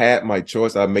if I had my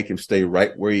choice, I'd make him stay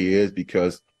right where he is,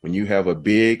 because when you have a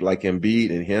big like Embiid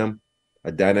and him,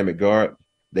 a dynamic guard,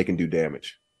 they can do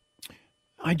damage.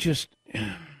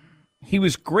 He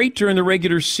was great during the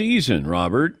regular season,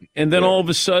 Robert, and then all of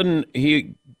a sudden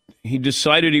he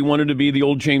decided he wanted to be the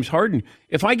old James Harden.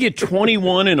 If I get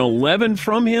 21 and 11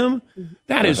 from him,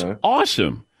 that is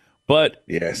awesome. But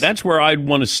Yes. that's where I'd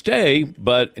want to stay.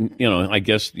 But, I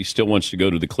guess he still wants to go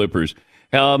to the Clippers.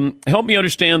 Help me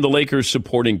understand the Lakers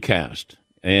supporting cast.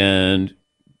 And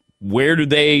where do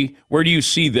you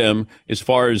see them as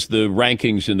far as the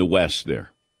rankings in the West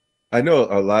there? I know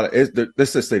a lot of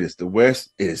let's just say this: the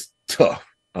West is tough,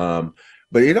 but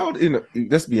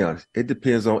let's be honest. It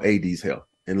depends on AD's health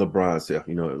and LeBron's health.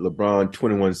 LeBron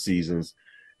 21 seasons.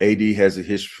 AD has a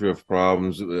history of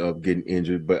problems of getting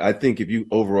injured, but I think if you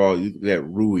got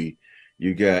Rui,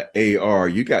 you got AR,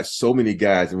 you got so many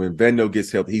guys, and when Vando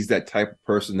gets healthy, he's that type of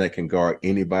person that can guard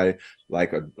anybody,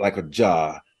 like a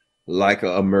Ja, like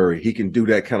a Murray. He can do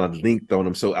that kind of length on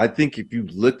him. So I think if you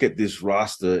look at this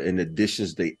roster and the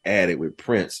additions they added with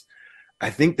Prince,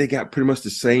 I think they got pretty much the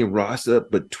same roster,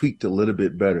 but tweaked a little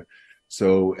bit better.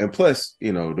 So, and plus,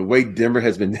 the way Denver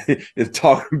has been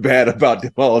talking bad about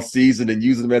them all season and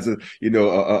using them as a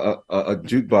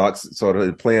jukebox sort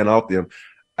of playing off them,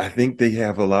 I think they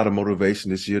have a lot of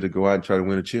motivation this year to go out and try to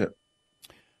win a chip.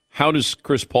 How does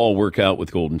Chris Paul work out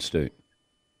with Golden State?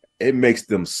 It makes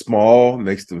them small,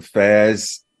 makes them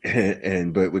fast,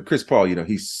 but with Chris Paul,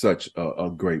 he's such a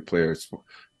great player.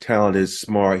 Talented,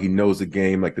 smart. He knows the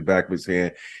game like the back of his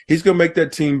hand. He's gonna make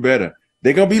that team better.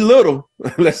 They're gonna be little.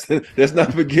 Let's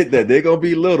not forget that they're gonna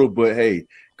be little. But hey,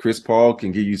 Chris Paul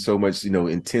can give you so much,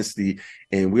 intensity.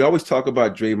 And we always talk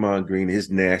about Draymond Green,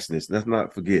 his nastiness. Let's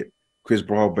not forget Chris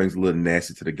Paul brings a little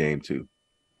nasty to the game too.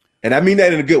 And I mean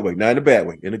that in a good way, not in a bad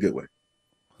way, in a good way.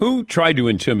 Who tried to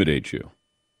intimidate you?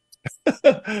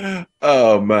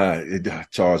 Oh my!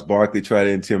 Charles Barkley tried to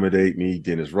intimidate me.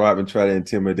 Dennis Rodman tried to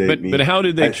intimidate me. But how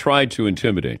did they try to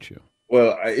intimidate you?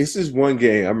 Well, it's just one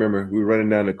game. I remember we were running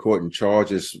down the court and Charles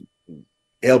just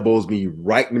elbows me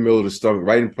right in the middle of the stomach,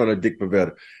 right in front of Dick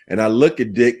Pavetta. And I look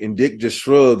at Dick and Dick just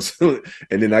shrugs. And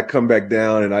then I come back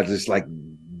down and I just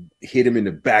hit him in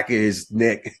the back of his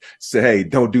neck, say, hey,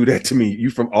 don't do that to me. You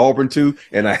from Auburn too?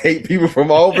 And I hate people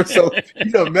from Auburn. So,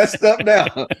 messed up now.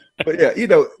 But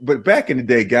yeah, but back in the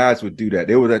day, guys would do that.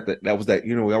 They were that was that,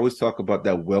 we always talk about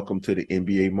that welcome to the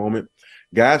NBA moment.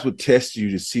 Guys would test you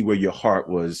to see where your heart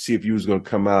was, see if you was going to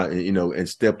come out and, and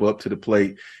step up to the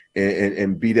plate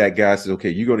and be that guy says, okay,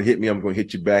 you're going to hit me, I'm going to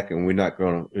hit you back, and we're not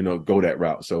going to, go that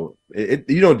route. So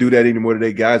you don't do that anymore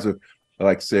today. Guys are,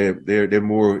 like I said, they're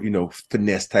more,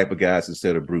 finesse type of guys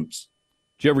instead of brutes.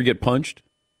 Did you ever get punched?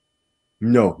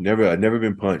 No, never. I've never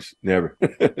been punched. Never.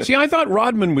 See, I thought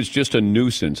Rodman was just a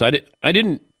nuisance. I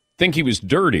didn't think he was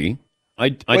dirty. I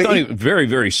thought he was a very,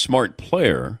 very smart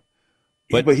player.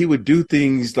 But he would do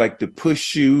things like to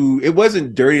push you. It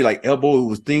wasn't dirty like elbow. It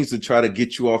was things to try to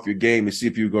get you off your game and see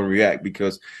if you were going to react.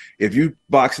 Because if you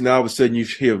boxing, all of a sudden you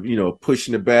hear,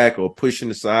 pushing the back or pushing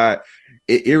the side,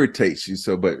 it irritates you.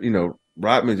 So, but,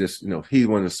 Rodman just, he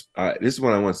this is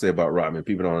what I want to say about Rodman.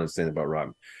 People don't understand about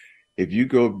Rodman. If you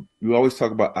always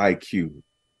talk about IQ,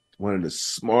 one of the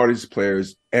smartest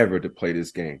players ever to play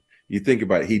this game. You think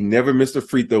about it. He never missed a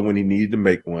free throw when he needed to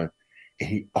make one. And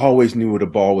he always knew where the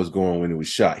ball was going when it was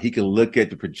shot. He could look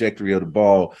at the trajectory of the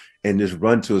ball and just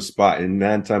run to a spot, and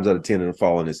 9 times out of 10 it'll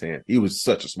fall in his hand. He was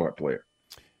such a smart player.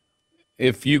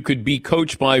 If you could be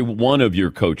coached by one of your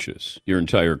coaches your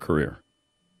entire career,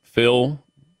 Phil,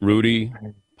 Rudy,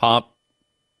 Pop.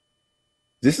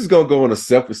 This is going to go on a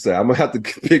selfish side. I'm going to have to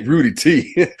pick Rudy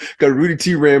T. Because Rudy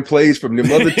T ran plays from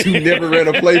them. Other two never ran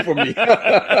a play for me.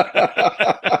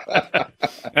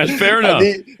 That's fair enough.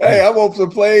 I want some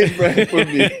plays ran for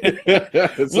me.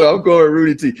 So I'm going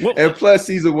Rudy T. And plus,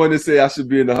 he's the one that said I should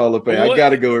be in the Hall of Fame. I got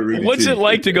to go with Rudy T. What's it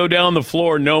like to go down the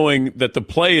floor knowing that the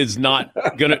play is not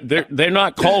going to – they're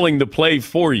not calling the play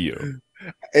for you?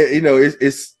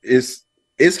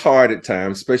 It's hard at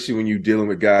times, especially when you're dealing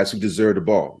with guys who deserve the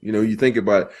ball. You think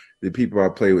about the people I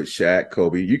play with, Shaq,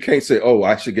 Kobe. You can't say, oh,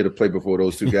 I should get a play before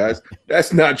those two guys.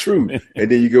 That's not true.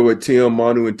 And then you go with Tim,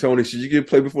 Manu, and Tony. Should you get a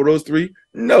play before those three?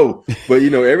 No. But,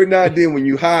 every now and then when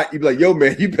you hot, you be like, yo,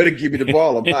 man, you better give me the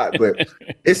ball. I'm hot. But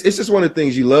it's just one of the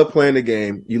things. You love playing the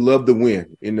game. You love to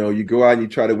win. You go out and you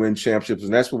try to win championships.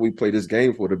 And that's what we play this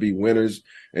game for, to be winners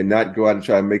and not go out and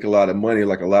try to make a lot of money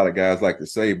like a lot of guys like to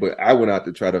say. But I went out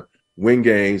to try to win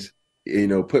games,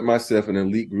 put myself in an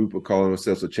elite group of calling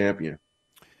ourselves a champion.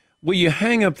 Will you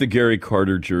hang up the Gary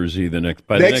Carter jersey next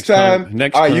time? Next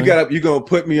all right, time? you're gonna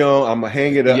put me on. I'm gonna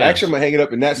hang it up. Yes. Actually, I'm gonna hang it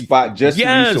up in that spot just for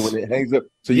you, so when it hangs up,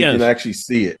 so you can actually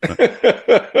see it.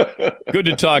 Good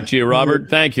to talk to you, Robert.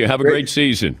 Thank you. Have a great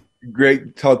season.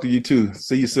 Great talk to you too.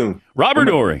 See you soon. Robert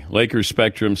Horry, Lakers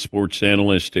Spectrum sports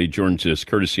analyst, joins us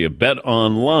courtesy of Bet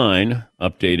Online.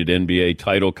 Updated NBA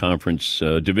title, conference,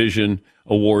 division,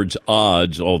 awards,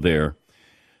 odds, all there.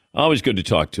 Always good to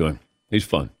talk to him. He's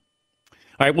fun.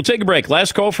 All right, we'll take a break.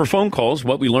 Last call for phone calls,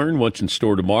 what we learned, what's in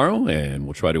store tomorrow, and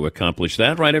we'll try to accomplish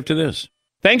that right after this.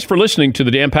 Thanks for listening to the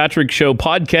Dan Patrick Show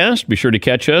podcast. Be sure to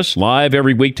catch us live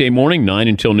every weekday morning, 9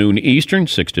 until noon Eastern,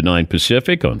 6 to 9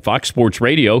 Pacific on Fox Sports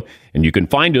Radio. And you can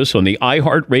find us on the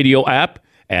iHeartRadio app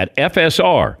at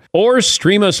FSR or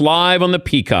stream us live on the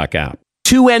Peacock app.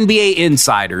 Two NBA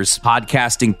insiders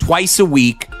podcasting twice a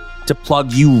week to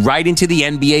plug you right into the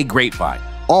NBA grapevine.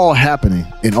 All happening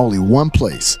in only one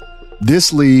place.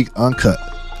 This League Uncut,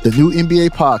 the new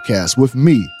NBA podcast with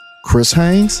me, Chris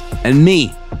Haynes, and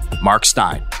me, Mark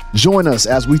Stein. Join us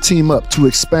as we team up to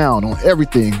expound on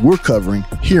everything we're covering,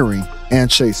 hearing, and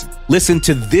chasing. Listen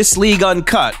to This League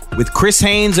Uncut with Chris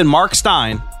Haynes and Mark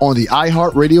Stein on the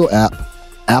iHeartRadio app,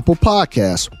 Apple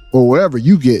Podcasts, or wherever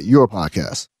you get your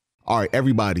podcasts. All right,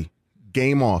 everybody,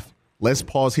 game off. Let's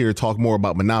pause here to talk more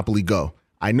about Monopoly Go.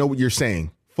 I know what you're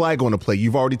saying. Flag on the play.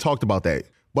 You've already talked about that.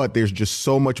 But there's just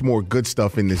so much more good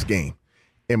stuff in this game.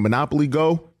 In Monopoly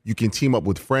Go, you can team up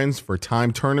with friends for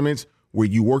time tournaments where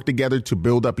you work together to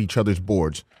build up each other's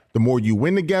boards. The more you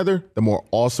win together, the more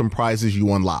awesome prizes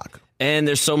you unlock. And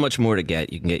there's so much more to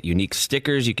get. You can get unique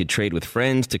stickers. You could trade with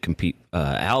friends to compete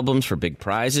albums for big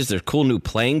prizes. There's cool new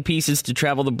playing pieces to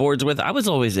travel the boards with. I was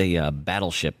always a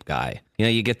battleship guy. You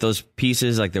know, you get those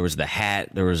pieces, like there was the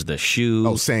hat, there was the shoe.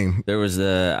 Oh, same.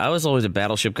 I was always a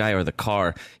battleship guy, or the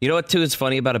car. You know what, too, is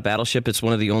funny about a battleship? It's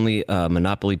one of the only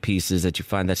Monopoly pieces that you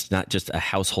find that's not just a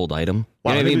household item.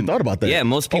 Wow, You know I what never even thought about that. Yeah,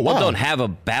 most people wow. don't have a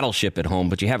battleship at home,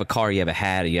 but you have a car, you have a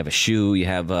hat, you have a shoe, you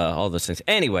have all those things.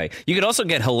 Anyway, you could also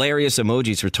get hilarious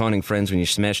emojis for taunting friends when you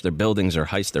smash their buildings or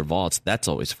heist their vaults. That's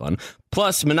always fun.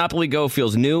 Plus, Monopoly Go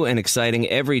feels new and exciting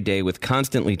every day with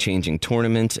constantly changing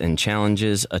tournaments and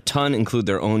challenges. A ton include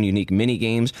their own unique mini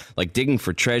games like digging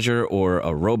for treasure or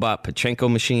a robot Pachinko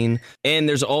machine. And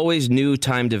there's always new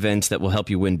timed events that will help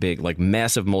you win big, like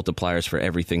massive multipliers for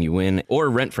everything you win or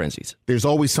rent frenzies. There's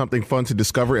always something fun to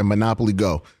discover in Monopoly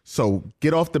Go. So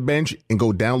get off the bench and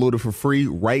go download it for free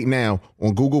right now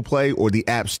on Google Play or the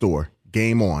App Store.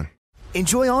 Game on.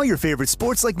 Enjoy all your favorite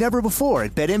sports like never before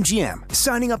at BetMGM.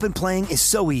 Signing up and playing is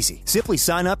so easy. Simply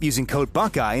sign up using code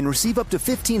Buckeye and receive up to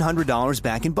 $1,500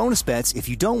 back in bonus bets if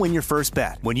you don't win your first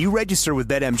bet. When you register with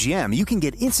BetMGM, you can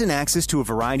get instant access to a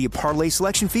variety of parlay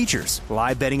selection features,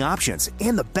 live betting options,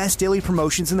 and the best daily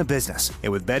promotions in the business.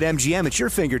 And with BetMGM at your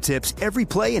fingertips, every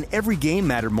play and every game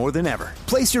matter more than ever.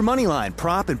 Place your moneyline,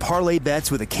 prop, and parlay bets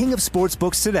with the king of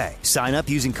sportsbooks today. Sign up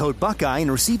using code Buckeye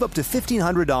and receive up to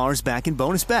 $1,500 back in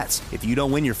bonus bets if you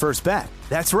don't win your first bet.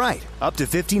 That's right, up to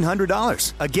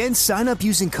 $1,500. Again, sign up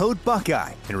using code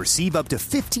Buckeye and receive up to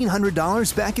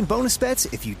 $1,500 back in bonus bets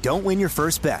if you don't win your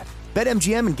first bet.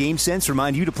 BetMGM and GameSense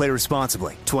remind you to play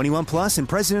responsibly. 21 plus and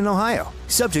present in Ohio.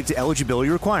 Subject to eligibility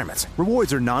requirements.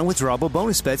 Rewards are non-withdrawable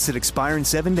bonus bets that expire in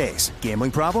 7 days. Gambling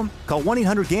problem? Call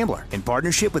 1-800-GAMBLER in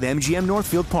partnership with MGM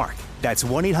Northfield Park. That's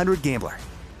 1-800-GAMBLER.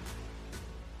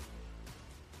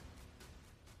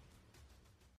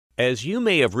 As you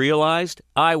may have realized,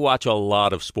 I watch a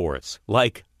lot of sports.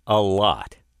 Like, a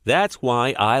lot. That's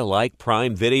why I like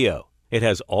Prime Video. It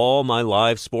has all my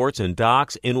live sports and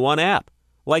docs in one app.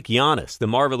 Like Giannis, The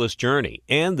Marvelous Journey,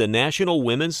 and the National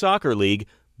Women's Soccer League,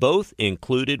 both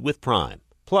included with Prime.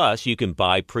 Plus, you can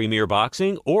buy Premier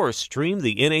Boxing or stream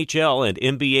the NHL and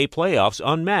NBA playoffs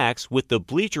on Max with the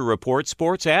Bleacher Report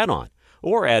Sports add-on,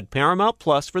 or add Paramount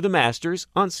Plus for the Masters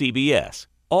on CBS.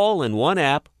 All in one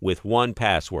app with one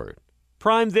password.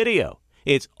 Prime Video.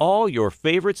 It's all your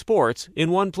favorite sports in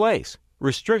one place.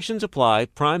 Restrictions apply.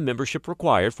 Prime membership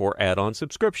required for add-on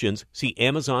subscriptions. See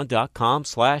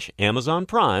Amazon.com/Amazon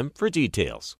Prime for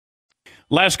details.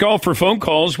 Last call for phone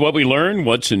calls. What we learned,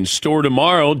 what's in store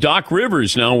tomorrow. Doc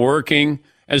Rivers, now working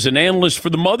as an analyst for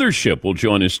the mothership, will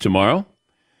join us tomorrow.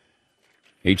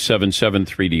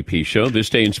 877-3DP Show. This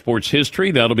day in sports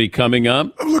history, that'll be coming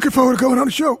up. I'm looking forward to going on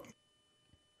the show.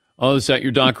 Oh, is that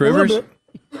your Doc Rivers?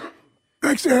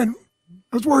 Thanks, Dan.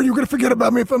 I was worried you were going to forget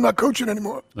about me if I'm not coaching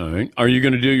anymore. All right. Are you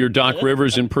going to do your Doc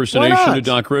Rivers impersonation of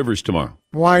Doc Rivers tomorrow?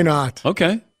 Why not?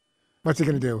 Okay. What's he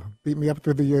going to do? Beat me up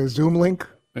through the Zoom link?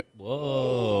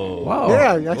 Whoa. Wow.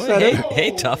 Yeah, I said it. Hey,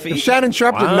 Tuffy. If Shannon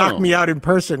Sharp did Wow. knock me out in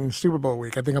person in Super Bowl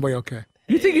week, I think I'll be okay.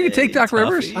 You think you can take Doc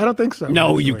Rivers? I don't think so.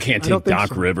 No, you can't I don't take think Doc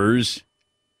so. Rivers.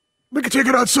 We can take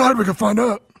it outside. We can find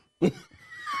out.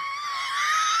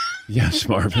 Yes,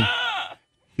 Marvin.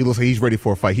 He looks like he's ready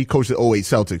for a fight. He coached the 08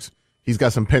 Celtics. He's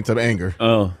got some pent-up anger.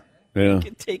 Oh, yeah. You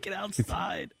can take it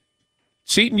outside.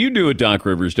 Seton, you do a Doc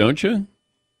Rivers, don't you?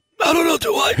 I don't know,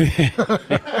 do I?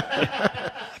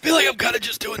 I feel like I'm kind of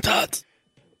just doing tots.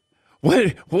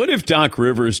 What if Doc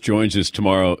Rivers joins us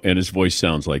tomorrow and his voice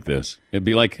sounds like this? It'd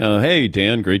be like, hey,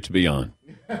 Dan, great to be on.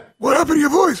 What happened to your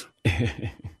voice?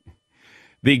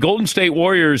 The Golden State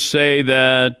Warriors say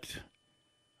that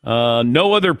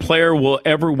no other player will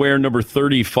ever wear number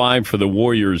 35 for the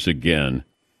Warriors again.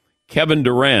 Kevin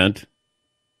Durant,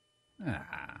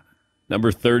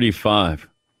 number 35.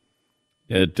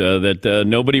 That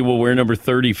nobody will wear number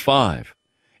 35.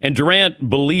 And Durant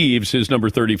believes his number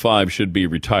 35 should be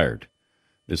retired.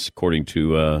 This according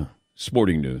to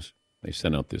Sporting News. They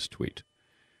sent out this tweet.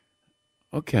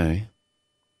 Okay.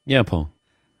 Yeah, Paul.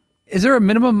 Is there a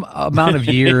minimum amount of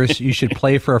years you should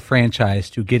play for a franchise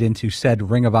to get into said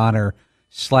Ring of Honor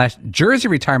 / jersey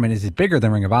retirement is bigger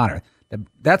than Ring of Honor?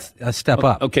 That's a step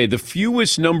up. Okay, the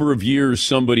fewest number of years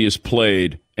somebody has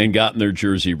played and gotten their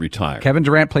jersey retired. Kevin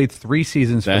Durant played 3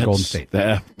 seasons for Golden State.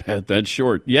 That's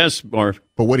short. Yes, Marv.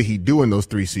 But what did he do in those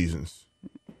 3 seasons?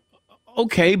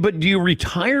 Okay, but do you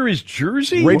retire his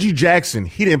jersey? Reggie Jackson,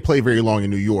 he didn't play very long in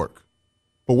New York.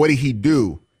 But what did he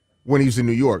do when he was in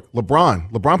New York?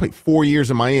 LeBron played 4 years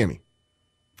in Miami.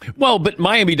 Well, but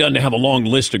Miami doesn't have a long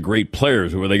list of great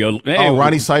players where they go, hey,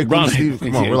 Ronnie Cycles,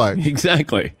 come on, relax.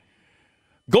 Exactly.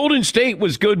 Golden State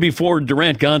was good before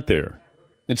Durant got there.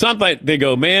 It's not like they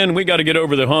go, man, we got to get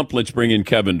over the hump. Let's bring in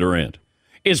Kevin Durant.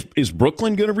 Is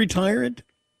Brooklyn going to retire it?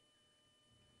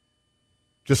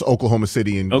 Just Oklahoma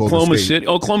City and Golden State.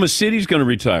 Oklahoma City's going to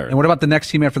retire. And what about the next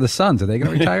team after the Suns? Are they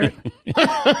going to retire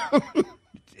it?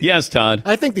 Yes, Todd.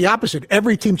 I think the opposite.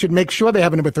 Every team should make sure they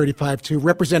have a number 35 to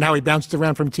represent how he bounced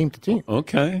around from team to team.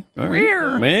 Okay. All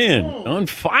right. Man, on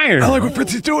fire. I like what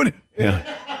Fritzy's doing. Yeah.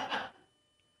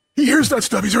 He hears that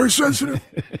stuff. He's very sensitive.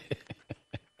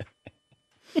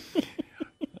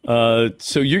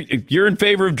 So you're in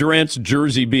favor of Durant's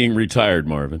jersey being retired,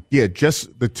 Marvin? Yeah,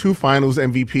 just the 2 finals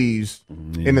MVPs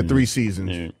in the 3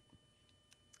 seasons. Yeah.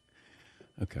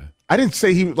 Okay. I didn't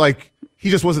say he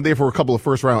just wasn't there for a couple of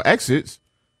first round exits.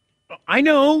 I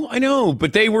know,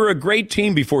 but they were a great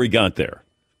team before he got there.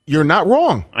 You're not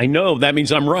wrong. I know. That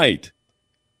means I'm right.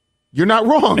 You're not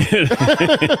wrong.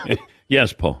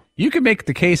 Yes, Paul. You could make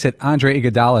the case that Andre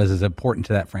Iguodala is important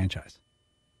to that franchise.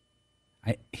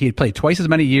 He had played twice as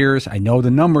many years. I know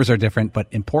the numbers are different, but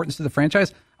importance to the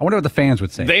franchise, I wonder what the fans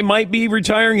would say. They might be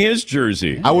retiring his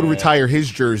jersey. I would retire his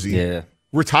jersey. Yeah.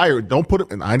 Retire. Don't put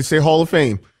it, and I didn't say Hall of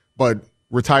Fame, but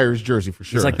retire his jersey for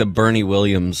sure. He's like the Bernie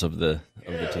Williams of the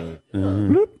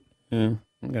team. Yeah.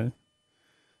 Okay.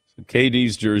 So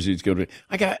KD's jersey's going to.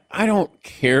 I don't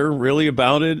care really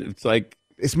about it. It's like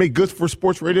it's made good for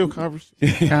sports radio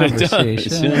conversation.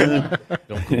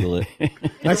 Don't Google it.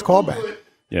 Nice callback.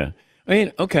 Yeah. I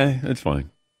mean, okay, that's fine.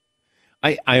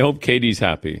 I hope KD's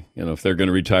happy, if they're going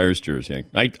to retire his jersey.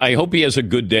 I hope he has a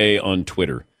good day on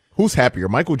Twitter. Who's happier,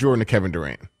 Michael Jordan or Kevin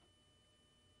Durant?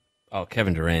 Oh,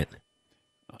 Kevin Durant.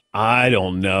 I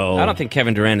don't know. I don't think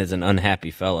Kevin Durant is an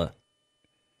unhappy fella.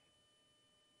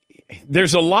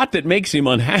 There's a lot that makes him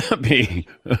unhappy.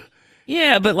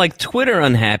 Yeah, but like Twitter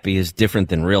unhappy is different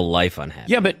than real life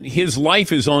unhappy. Yeah, but his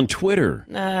life is on Twitter.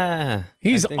 Nah.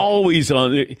 He's always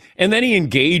on it. And then he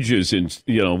engages in,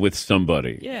 with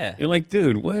somebody. Yeah. You're like,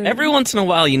 dude, what? Every once in a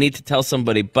while you need to tell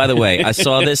somebody, by the way, I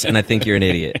saw this and I think you're an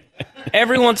idiot.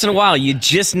 Every once in a while you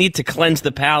just need to cleanse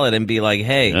the palate and be like,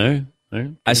 hey,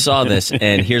 I saw this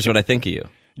and here's what I think of you.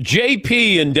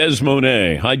 JP and Des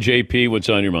Monet. Hi, JP. What's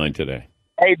on your mind today?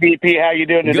 Hey, BP, how you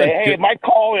doing today? Hey, my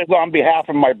call is on behalf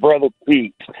of my brother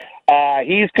Pete.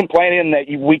 He's complaining that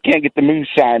we can't get the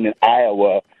moonshine in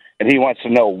Iowa, and he wants to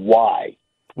know why.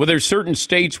 Well, there's certain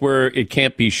states where it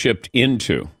can't be shipped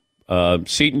into.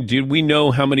 Seton, do we know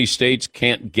how many states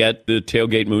can't get the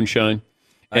tailgate moonshine?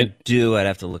 I do. I'd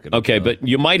have to look at it. Okay, but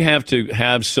you might have to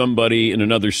have somebody in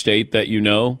another state that you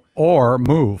know. Or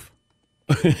move.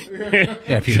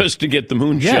 Just to get the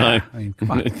moonshine. Yeah, I mean,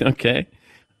 come on. Okay.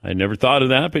 I never thought of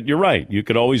that, but you're right. You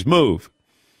could always move.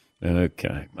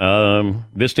 Okay.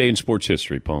 This day in sports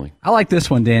history, Paulie. I like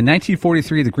this one, Dan.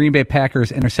 1943, the Green Bay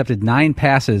Packers intercepted 9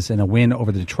 passes in a win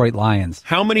over the Detroit Lions.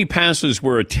 How many passes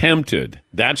were attempted?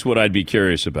 That's what I'd be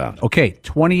curious about. Okay,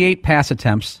 28 pass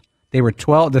attempts. They were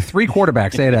 12. The 3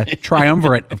 quarterbacks. They had a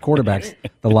triumvirate of quarterbacks,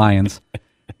 the Lions.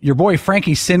 Your boy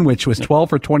Frankie Sinwich was 12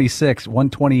 for 26,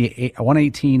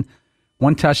 118,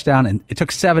 1 touchdown, and it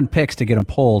took 7 picks to get him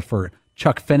pulled for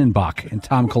Chuck Fennenbach and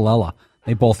Tom Colella.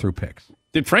 They both threw picks.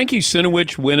 Did Frankie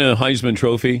Sinowich win a Heisman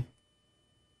Trophy?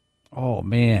 Oh,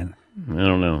 man. I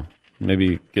don't know.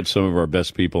 Maybe get some of our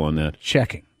best people on that.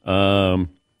 Checking.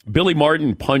 Billy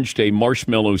Martin punched a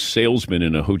marshmallow salesman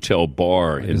in a hotel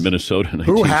bar in Minnesota.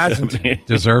 Who hasn't?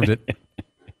 Deserved it.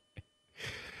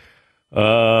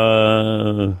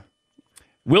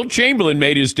 Wilt Chamberlain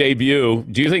made his debut.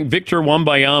 Do you think Victor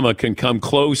Wembanyama can come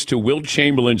close to Wilt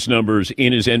Chamberlain's numbers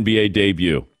in his NBA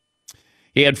debut?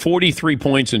 He had 43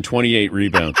 points and 28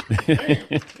 rebounds.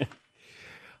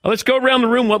 Let's go around the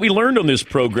room what we learned on this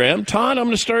program. Todd, I'm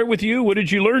going to start with you. What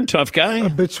did you learn, tough guy?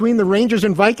 Between the Rangers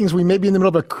and Vikings, we may be in the middle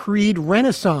of a Creed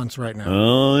renaissance right now.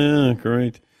 Oh, yeah,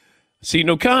 great.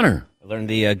 Seton O'Connor. I learned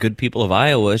the good people of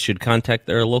Iowa should contact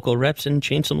their local reps and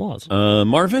change some laws.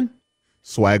 Marvin?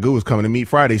 Swagoo is coming to meet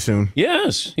Friday soon.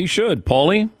 Yes, he should.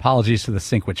 Paulie? Apologies to the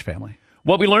Sinkwich family.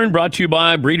 What we learned brought to you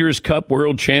by Breeders' Cup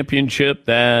World Championship.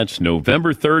 That's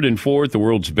November 3rd and 4th. The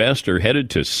world's best are headed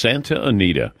to Santa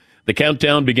Anita. The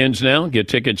countdown begins now. Get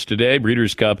tickets today,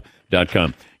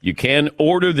 breederscup.com. You can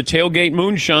order the tailgate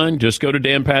moonshine. Just go to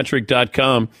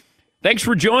danpatrick.com. Thanks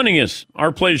for joining us.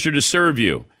 Our pleasure to serve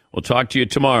you. We'll talk to you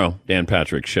tomorrow. Dan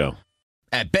Patrick Show.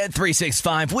 At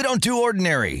Bet365, we don't do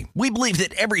ordinary. We believe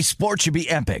that every sport should be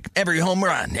epic. Every home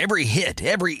run, every hit,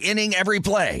 every inning, every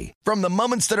play. From the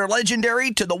moments that are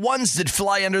legendary to the ones that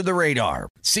fly under the radar.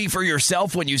 See for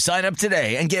yourself when you sign up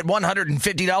today and get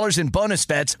 $150 in bonus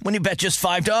bets when you bet just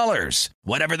 $5.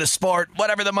 Whatever the sport,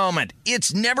 whatever the moment,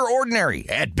 it's never ordinary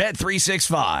at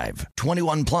Bet365.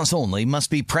 21 plus only. Must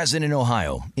be present in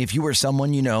Ohio. If you or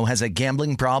someone you know has a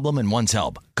gambling problem and wants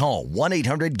help, call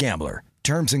 1-800-GAMBLER.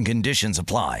 Terms and conditions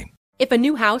apply. If a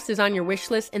new house is on your wish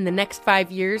list in the next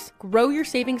 5 years, grow your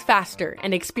savings faster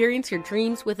and experience your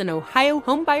dreams with an Ohio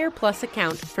Homebuyer Plus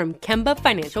account from Kemba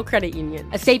Financial Credit Union.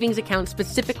 A savings account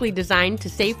specifically designed to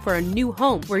save for a new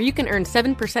home where you can earn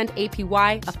 7%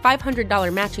 APY, a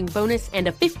 $500 matching bonus, and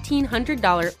a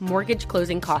 $1,500 mortgage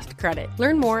closing cost credit.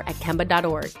 Learn more at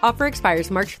Kemba.org. Offer expires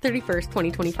March 31st,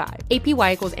 2025.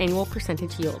 APY equals annual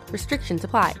percentage yield. Restrictions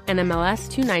apply. NMLS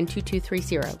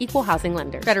 292230. Equal housing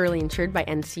lender. Federally insured by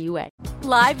NCUA.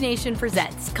 Live Nation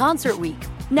presents Concert Week.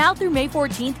 Now through May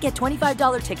 14th, get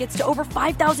 $25 tickets to over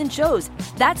 5,000 shows.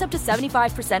 That's up to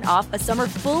 75% off a summer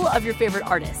full of your favorite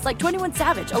artists like 21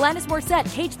 Savage, Alanis Morissette,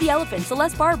 Cage the Elephant,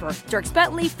 Celeste Barber, Dierks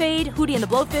Bentley, Fade, Hootie and the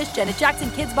Blowfish, Janet Jackson,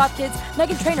 Kids Bop Kids,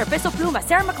 Meghan Trainor, Peso Pluma,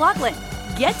 Sarah McLachlan.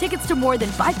 Get tickets to more than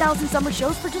 5,000 summer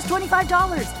shows for just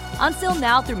 $25. On sale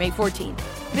now through May 14th.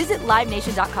 Visit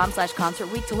livenation.com/Concert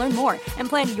Week to learn more and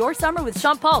plan your summer with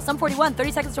Sean Paul, Sum 41,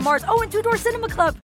 30 Seconds to Mars, and Two Door Cinema Club.